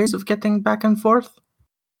non-destructive ways of getting back and forth?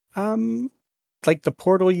 like the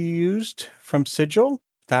portal you used from Sigil,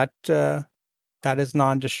 that that is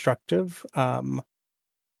non-destructive.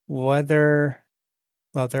 Whether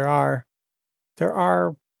well, there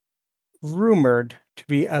are rumored to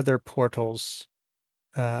be other portals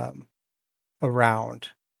um, around.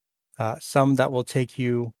 Some that will take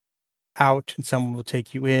you out, and some will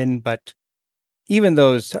take you in, but even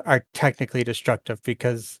those are technically destructive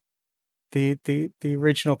because the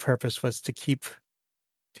original purpose was to keep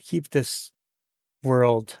this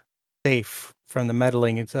world safe from the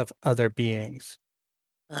meddlings of other beings.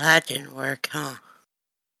 Well, that didn't work, huh?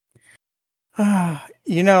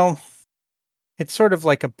 You know, it's sort of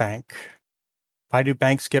like a bank. Why do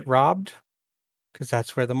banks get robbed? Because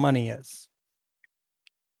that's where the money is.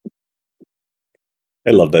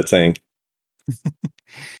 I love that saying.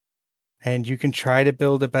 And you can try to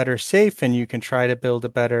build a better safe and you can try to build a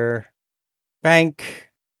better bank,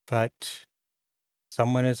 but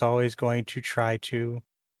someone is always going to try to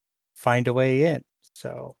find a way in.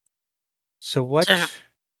 So what? So-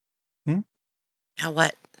 Now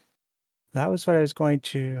what? That was what I was going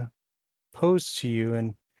to pose to you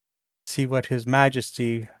and see what His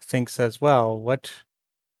Majesty thinks as well. What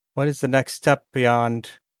is the next step beyond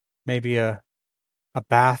maybe a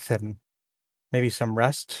bath and maybe some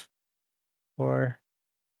rest for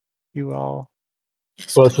you all?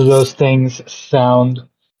 Yes, Both of please. those things sound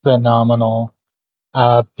phenomenal.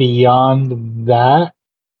 Beyond that,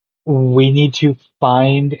 we need to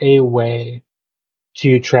find a way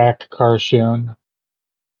to track Karshun.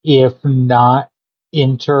 If not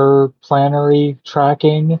interplanetary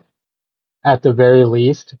tracking, at the very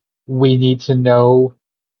least, we need to know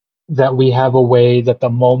that we have a way that the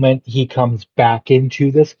moment he comes back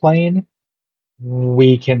into this plane,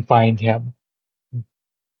 we can find him.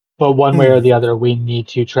 But one way or the other, we need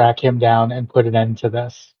to track him down and put an end to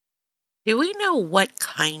this. Do we know what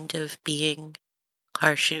kind of being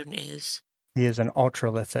Karshun is? He is an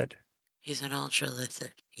ultralithid. He's an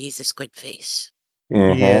ultralithid. He's a squid face. He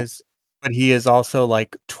Mhm. is, but he is also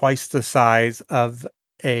like twice the size of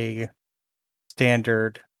a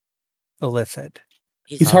standard illithid.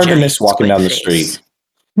 He's a hard to giant miss walking squid down the face.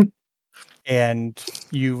 street. And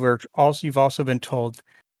you've also been told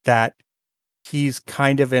that he's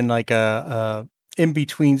kind of in like a in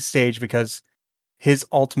between stage because his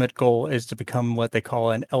ultimate goal is to become what they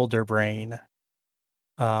call an elder brain,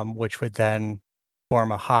 which would then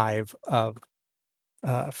form a hive of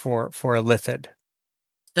for a lithid.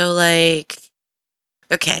 So, like,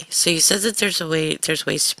 okay, so you said that there's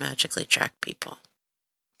ways to magically track people.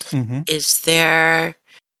 Mm-hmm. Is there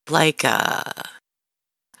like a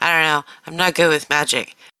I don't know. I'm not good with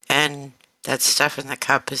magic, and that stuff in the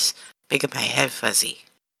cup is making my head fuzzy.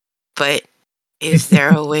 But is there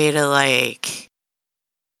a way to, like,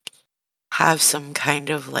 have some kind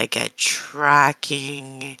of, like, a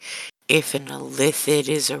tracking if an illithid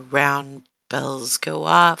is around, bells go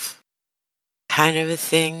off kind of a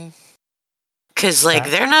thing? Because, like,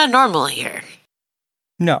 they're not normal here.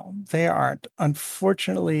 No, they aren't.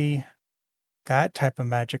 Unfortunately, that type of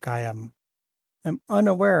magic I am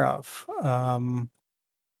unaware of. And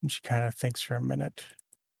she kind of thinks for a minute.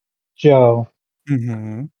 Joe,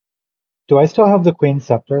 Mm-hmm. do I still have the Queen's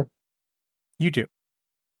Scepter? You do.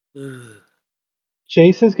 Ooh.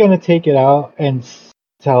 Chase is going to take it out and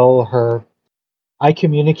tell her, I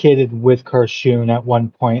communicated with Karshun at one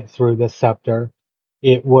point through the scepter.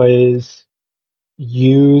 It was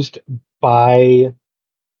used by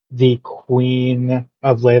the Queen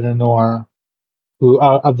of Leonor, who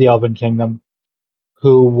of the Elven Kingdom,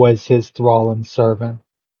 who was his thrall and servant.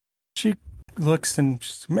 She looks and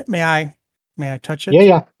may I touch it?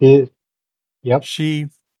 Yeah. Yep. She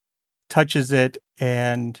touches it,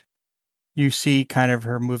 and you see kind of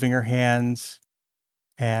her moving her hands,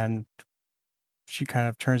 and she kind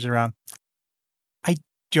of turns it around. I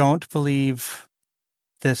don't believe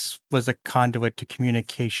this was a conduit to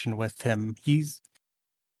communication with him.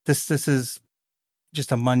 This is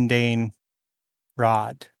just a mundane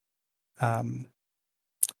rod.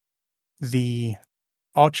 The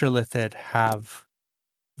Ultralithid have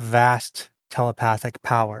vast telepathic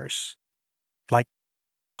powers, like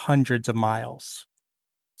hundreds of miles.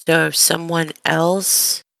 So if someone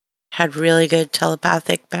else had really good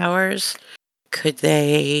telepathic powers, could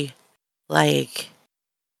they, like,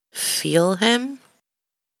 feel him?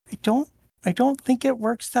 I don't think it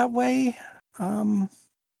works that way.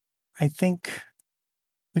 I think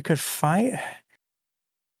we could find.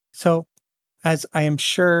 So, as I am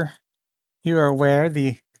sure you are aware,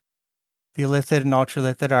 the Illithid and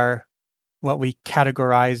Ultralithid are what we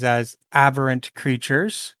categorize as aberrant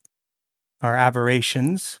creatures, or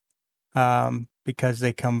aberrations, because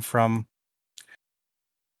they come from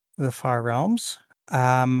the far realms.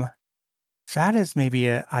 That is maybe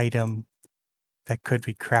an item that could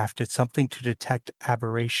be crafted, something to detect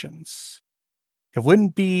aberrations. It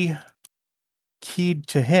wouldn't be keyed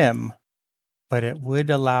to him, but it would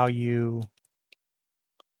allow you.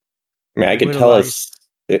 I mean, I could tell us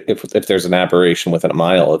if there's an aberration within a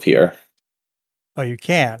mile of here. Oh, you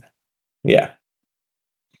can. Yeah.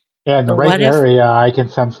 Yeah, in the But right what if- area, I can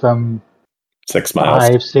sense them 6 miles.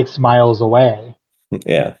 5-6 miles away.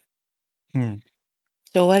 Yeah.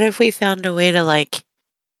 So what if we found a way to, like,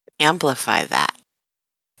 amplify that?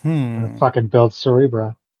 I'm gonna fucking build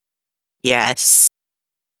Cerebra. Yes.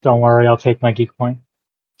 Don't worry, I'll take my geek point.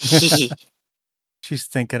 She's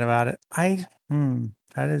thinking about it.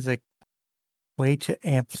 That is a way to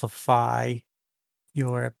amplify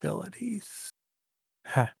your abilities.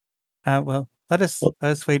 Huh. Well, let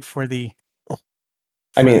us wait for the.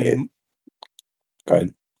 I mean, go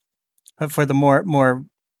ahead. For the more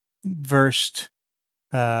versed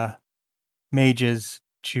mages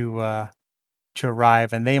to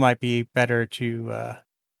arrive, and they might be better to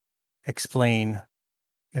explain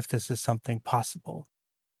if this is something possible.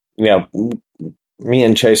 Yeah, me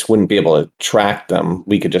and Chase wouldn't be able to track them.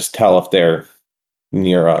 We could just tell if they're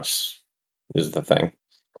near us, is the thing.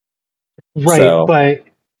 Right, but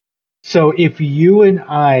so if you and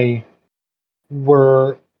I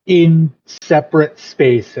were in separate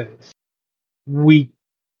spaces, we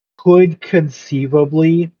could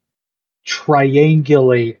conceivably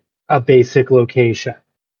triangulate a basic location.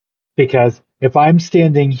 Because if I'm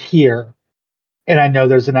standing here and I know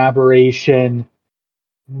there's an aberration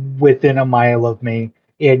within a mile of me,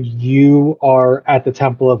 and you are at the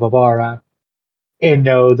Temple of Avara and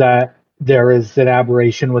know that there is an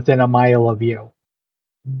aberration within a mile of you,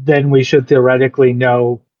 then we should theoretically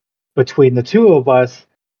know between the two of us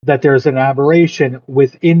that there's an aberration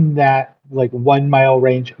within that like 1 mile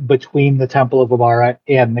range between the Temple of Avara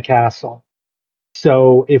and the castle.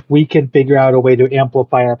 So if we can figure out a way to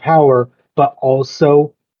amplify our power, but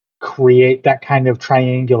also create that kind of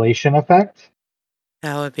triangulation effect,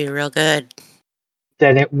 That would be real good.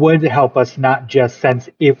 then it would help us not just sense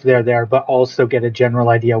if they're there, but also get a general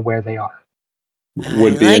idea where they are.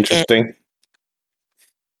 Would be interesting.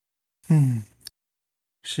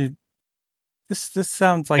 This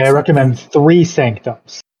sounds like I recommend 3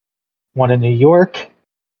 sanctums. One in New York.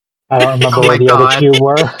 I don't remember where the other 2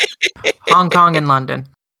 were. Hong Kong and London.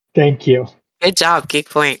 Thank you. Good job, Geek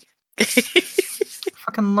Point.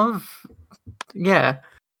 Fucking love. Yeah.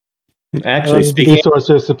 Actually, speaking of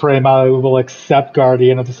Sorcerer Supreme, I will accept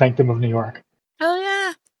Guardian of the Sanctum of New York. Oh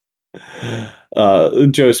yeah.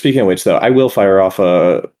 Joe, speaking of which, though, I will fire off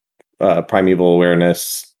a primeval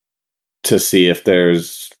awareness to see if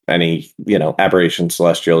there's any, aberrations,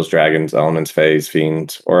 celestials, dragons, elements, fays,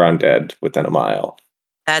 fiends, or undead within a mile.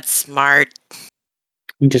 That's smart.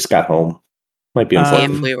 We just got home. Might be See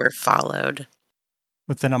important. if we were followed.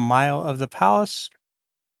 Within a mile of the palace,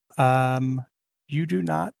 you do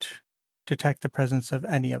not detect the presence of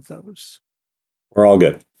any of those. We're all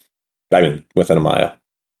good. I mean, within a mile.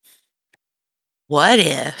 What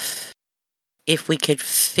if we could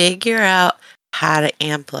figure out how to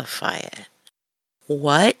amplify it?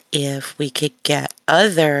 What if we could get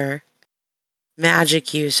other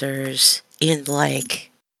magic users in,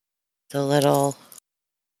 like, the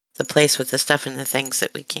place with the stuff and the things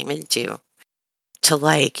that we came into to,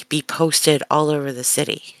 like, be posted all over the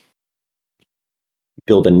city?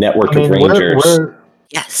 Build a network I mean, of rangers.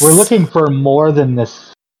 Yes. we're looking for more than the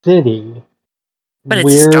city. But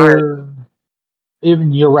it's a start.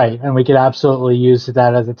 Even you're right, and we could absolutely use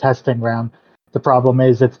that as a testing ground. The problem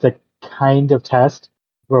is it's the kind of test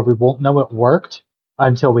where we won't know it worked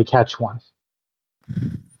until we catch one.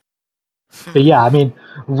 But yeah, I mean,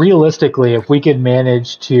 realistically, if we could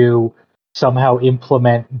manage to somehow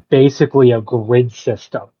implement basically a grid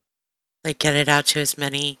system, Like, get it out to as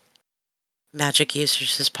many magic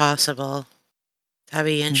users as possible. That'd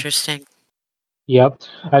be interesting. yep,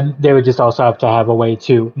 and they would just also have to have a way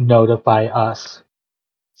to notify us,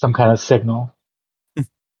 some kind of signal.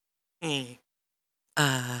 Hmm.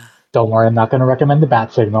 Don't worry, I'm not going to recommend the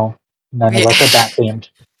bat signal. None of us are bat themed.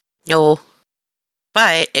 No.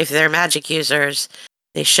 But if they're magic users,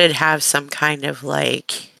 they should have some kind of,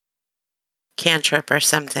 like, cantrip or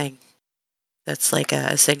something that's like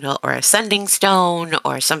a signal or a sending stone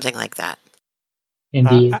or something like that.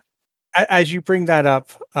 Indeed. As you bring that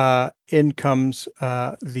up, in comes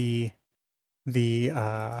the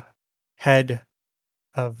head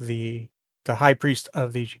of the high priest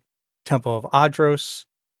of the Temple of Adros,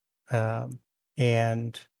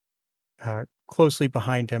 and closely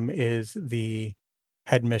behind him is the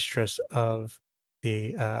headmistress of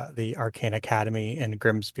the Arcane Academy in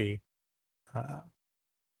Grimsby,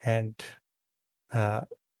 and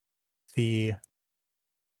they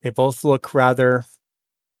both look rather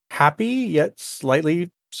happy yet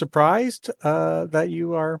slightly surprised that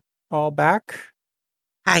you are all back.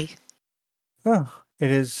 Hi. Oh,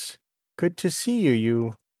 it is good to see you.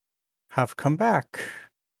 You have come back.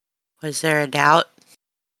 Was there a doubt?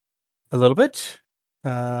 A little bit.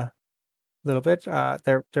 There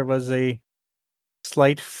was a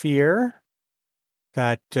slight fear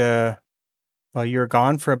that well, you were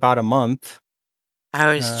gone for about a month.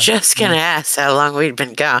 I was just gonna ask how long we'd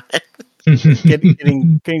been gone.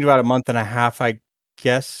 Getting to about a month and a half, I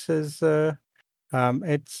guess, is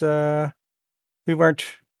it's we weren't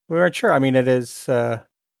sure. I mean, it is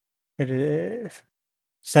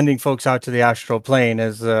sending folks out to the astral plane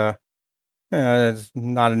is it's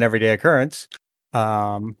not an everyday occurrence.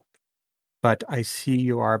 But I see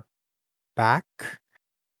you are back.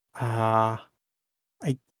 I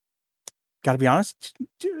gotta be honest.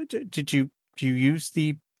 Did you use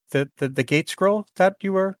the gate scroll that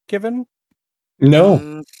you were given?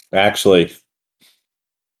 No, actually.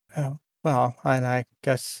 Oh, well, and I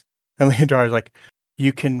guess Eleodor is like,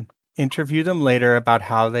 you can interview them later about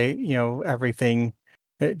how they, everything.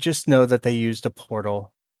 Just know that they used a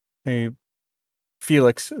portal.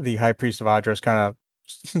 Felix, the high priest of Adros, kind of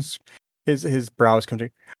his brows come to.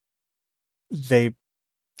 They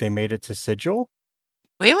made it to Sigil.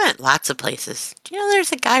 We went lots of places. Do you know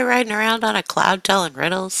there's a guy riding around on a cloud telling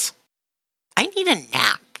riddles? I need a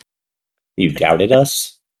nap. You doubted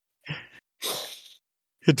us?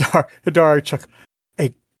 Hadar Chuck,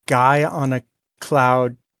 a guy on a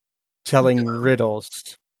cloud telling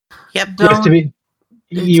riddles. Yep.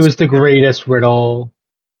 He was the greatest riddle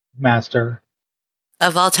master.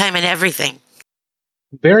 Of all time and everything.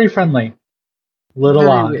 Very friendly. Little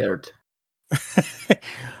Very odd. weird.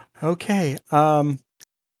 Okay.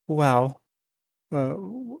 Well.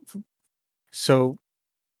 So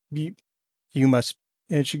you must.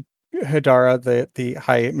 And Hadara, the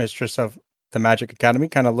high mistress of the Magic Academy,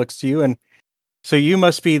 kind of looks to you, and so you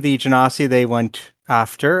must be the Genasi they went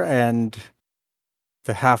after, and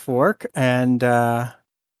the half orc. And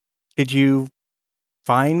did you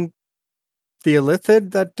find the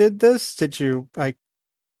Illithid that did this? Did you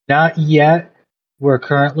Not yet. We're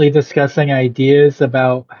currently discussing ideas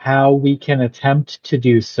about how we can attempt to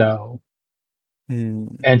do so.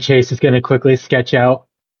 And Chase is going to quickly sketch out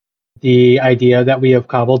the idea that we have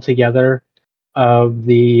cobbled together of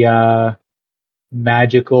the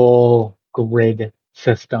magical grid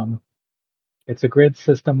system. It's a grid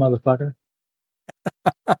system, motherfucker.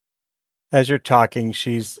 As you're talking,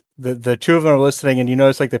 she's the two of them are listening, and you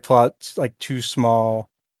notice like they pull out like two small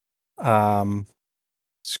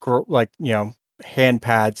scroll, like, hand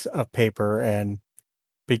pads of paper, and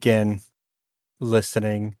begin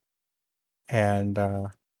listening. And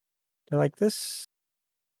they're like, this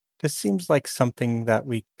seems like something that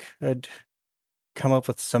we could come up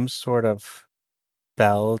with some sort of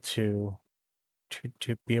spell to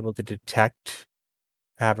be able to detect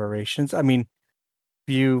aberrations. I mean,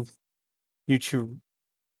 you two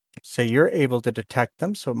say you're able to detect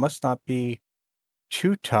them, so it must not be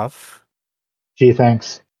too tough. Gee,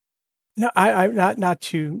 thanks. No, I not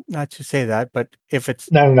to say that, but if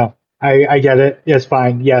it's No. I get it. It's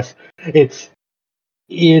fine. Yes,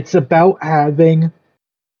 it's about having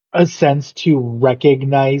a sense to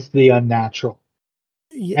recognize the unnatural,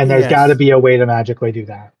 and there's got to yes, be a way to magically do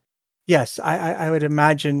that. yes, I would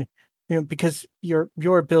imagine, because your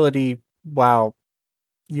ability, while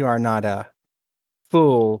you are not a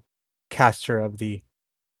full caster of the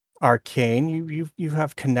arcane, you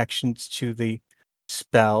have connections to the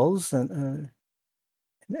spells, and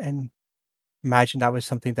imagine that was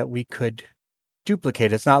something that we could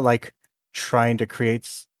duplicate. It's not like trying to create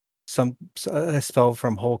a spell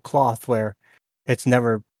from whole cloth where it's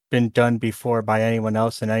never been done before by anyone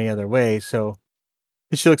else in any other way. So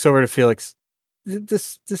she looks over to Felix.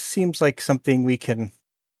 This seems like something we can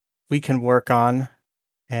work on,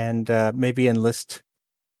 and maybe enlist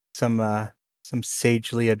some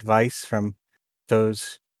sagely advice from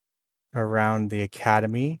those around the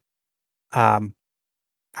academy. Um,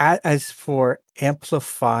 as for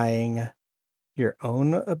amplifying your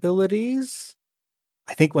own abilities,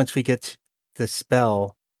 I think once we get the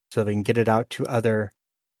spell, so we can get it out to other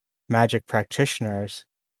magic practitioners,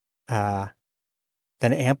 uh,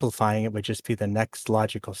 then amplifying it would just be the next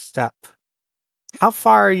logical step. How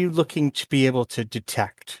far are you looking to be able to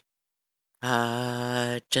detect?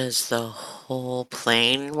 Does the whole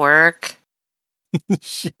plane work?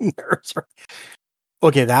 She nerves her.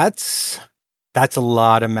 Okay, that's a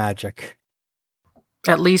lot of magic.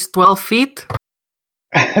 At least 12 feet?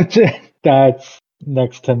 That's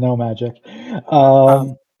next to no magic.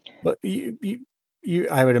 But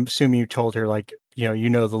I would assume you told her, like,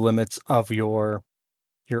 the limits of your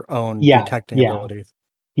own Yeah, detecting yeah, abilities.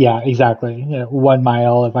 yeah, exactly. 1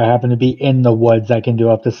 mile. If I happen to be in the woods, I can do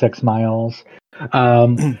up to 6 miles.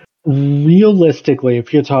 Realistically,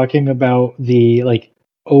 if you're talking about the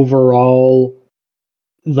overall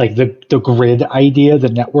the grid idea, the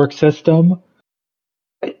network system,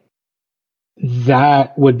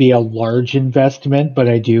 that would be a large investment, but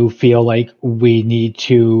I do feel like we need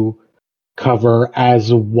to cover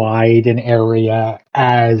as wide an area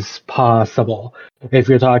as possible. If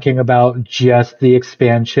you're talking about just the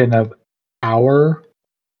expansion of our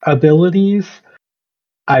abilities,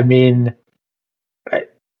 I mean,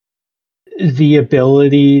 the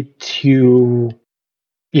ability to,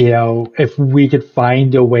 if we could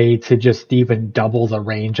find a way to just even double the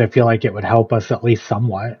range, I feel like it would help us at least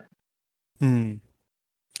somewhat. Hmm.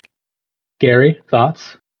 Gary,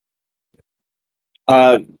 thoughts?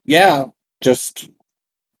 Yeah, just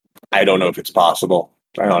I don't know if it's possible.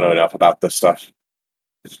 I don't know enough about this stuff.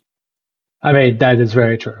 I mean, that is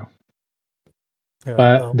very true. Yeah,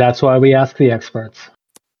 But well, that's why we ask the experts.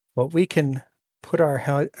 we can put our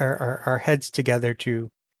heads together to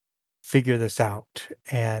figure this out,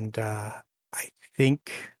 and I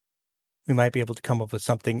think we might be able to come up with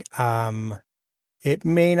something. It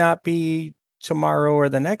may not be tomorrow or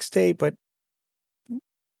the next day, but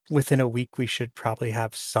within a week we should probably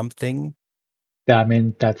have something. Yeah, I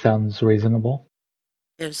mean, that sounds reasonable.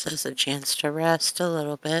 Gives us a chance to rest a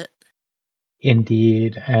little bit.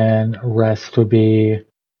 Indeed, and rest would be.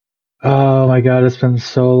 Oh my god, it's been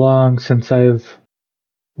so long since I've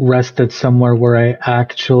rested somewhere where I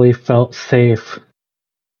actually felt safe.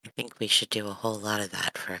 I think we should do a whole lot of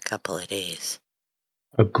that for a couple of days.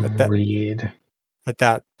 But that Agreed.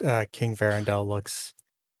 King Varendell looks.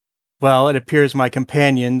 Well, it appears my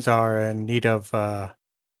companions are in need of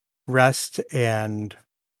rest and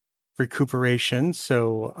recuperation.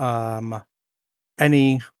 So,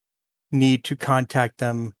 any need to contact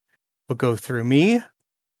them will go through me.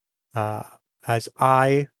 Uh, as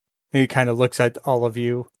he kind of looks at all of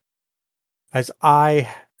you. As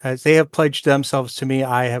they have pledged themselves to me,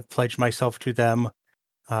 I have pledged myself to them,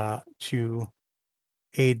 to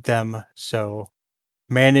aid them. So,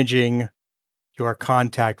 managing your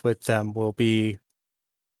contact with them will be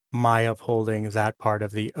my upholding that part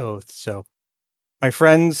of the oath. So, my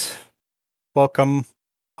friends, welcome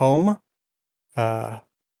home.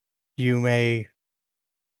 You may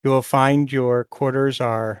You will find your quarters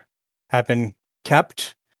have been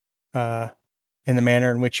kept in the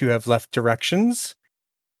manner in which you have left directions.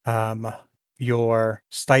 Your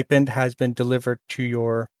stipend has been delivered to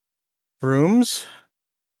your rooms,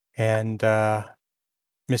 and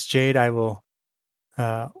Miss Jade, I will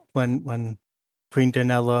when Queen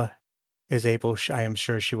Danella is able, I am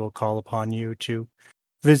sure she will call upon you to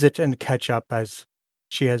visit and catch up, as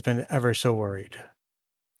she has been ever so worried.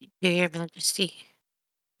 Your Majesty.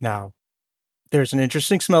 Now, there's an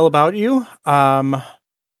interesting smell about you. I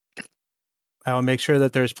will make sure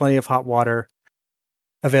that there's plenty of hot water.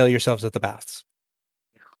 Avail yourselves of the baths.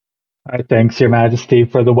 I thanks Your Majesty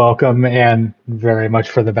for the welcome and very much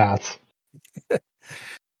for the baths.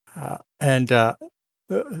 And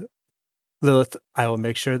Lilith, I will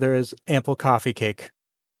make sure there is ample coffee cake.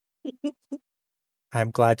 I'm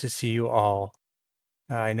glad to see you all.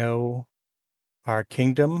 I know our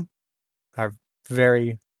kingdom, our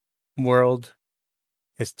very world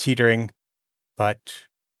is teetering, but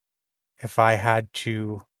if I had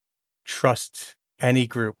to trust any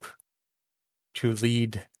group to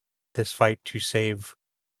lead this fight to save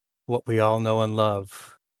what we all know and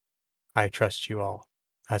love, I trust you all,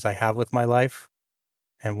 as I have with my life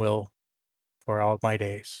and will for all my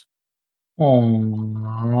days.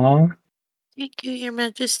 Aww. Thank you, Your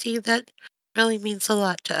Majesty. That really means a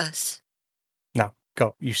lot to us. Now,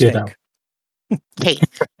 go. You You stink. Hey,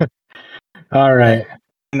 All right.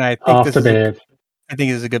 And I think Off this to is bed. I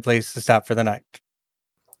think this is a good place to stop for the night.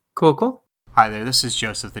 Cool. Hi there, this is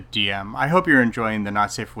Joseph the DM. I hope you're enjoying the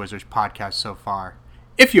Not Safe for Wizards podcast so far.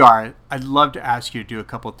 If you are, I'd love to ask you to do a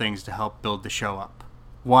couple things to help build the show up.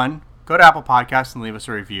 One, go to Apple Podcasts and leave us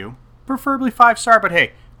a review. Preferably 5-star, but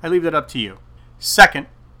hey, I leave that up to you. Second,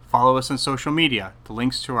 follow us on social media. The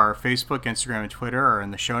links to our Facebook, Instagram, and Twitter are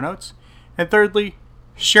in the show notes. And thirdly,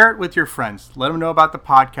 share it with your friends. Let them know about the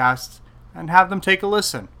podcast and have them take a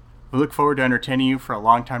listen. We look forward to entertaining you for a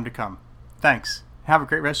long time to come. Thanks. Have a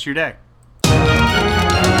great rest of your day.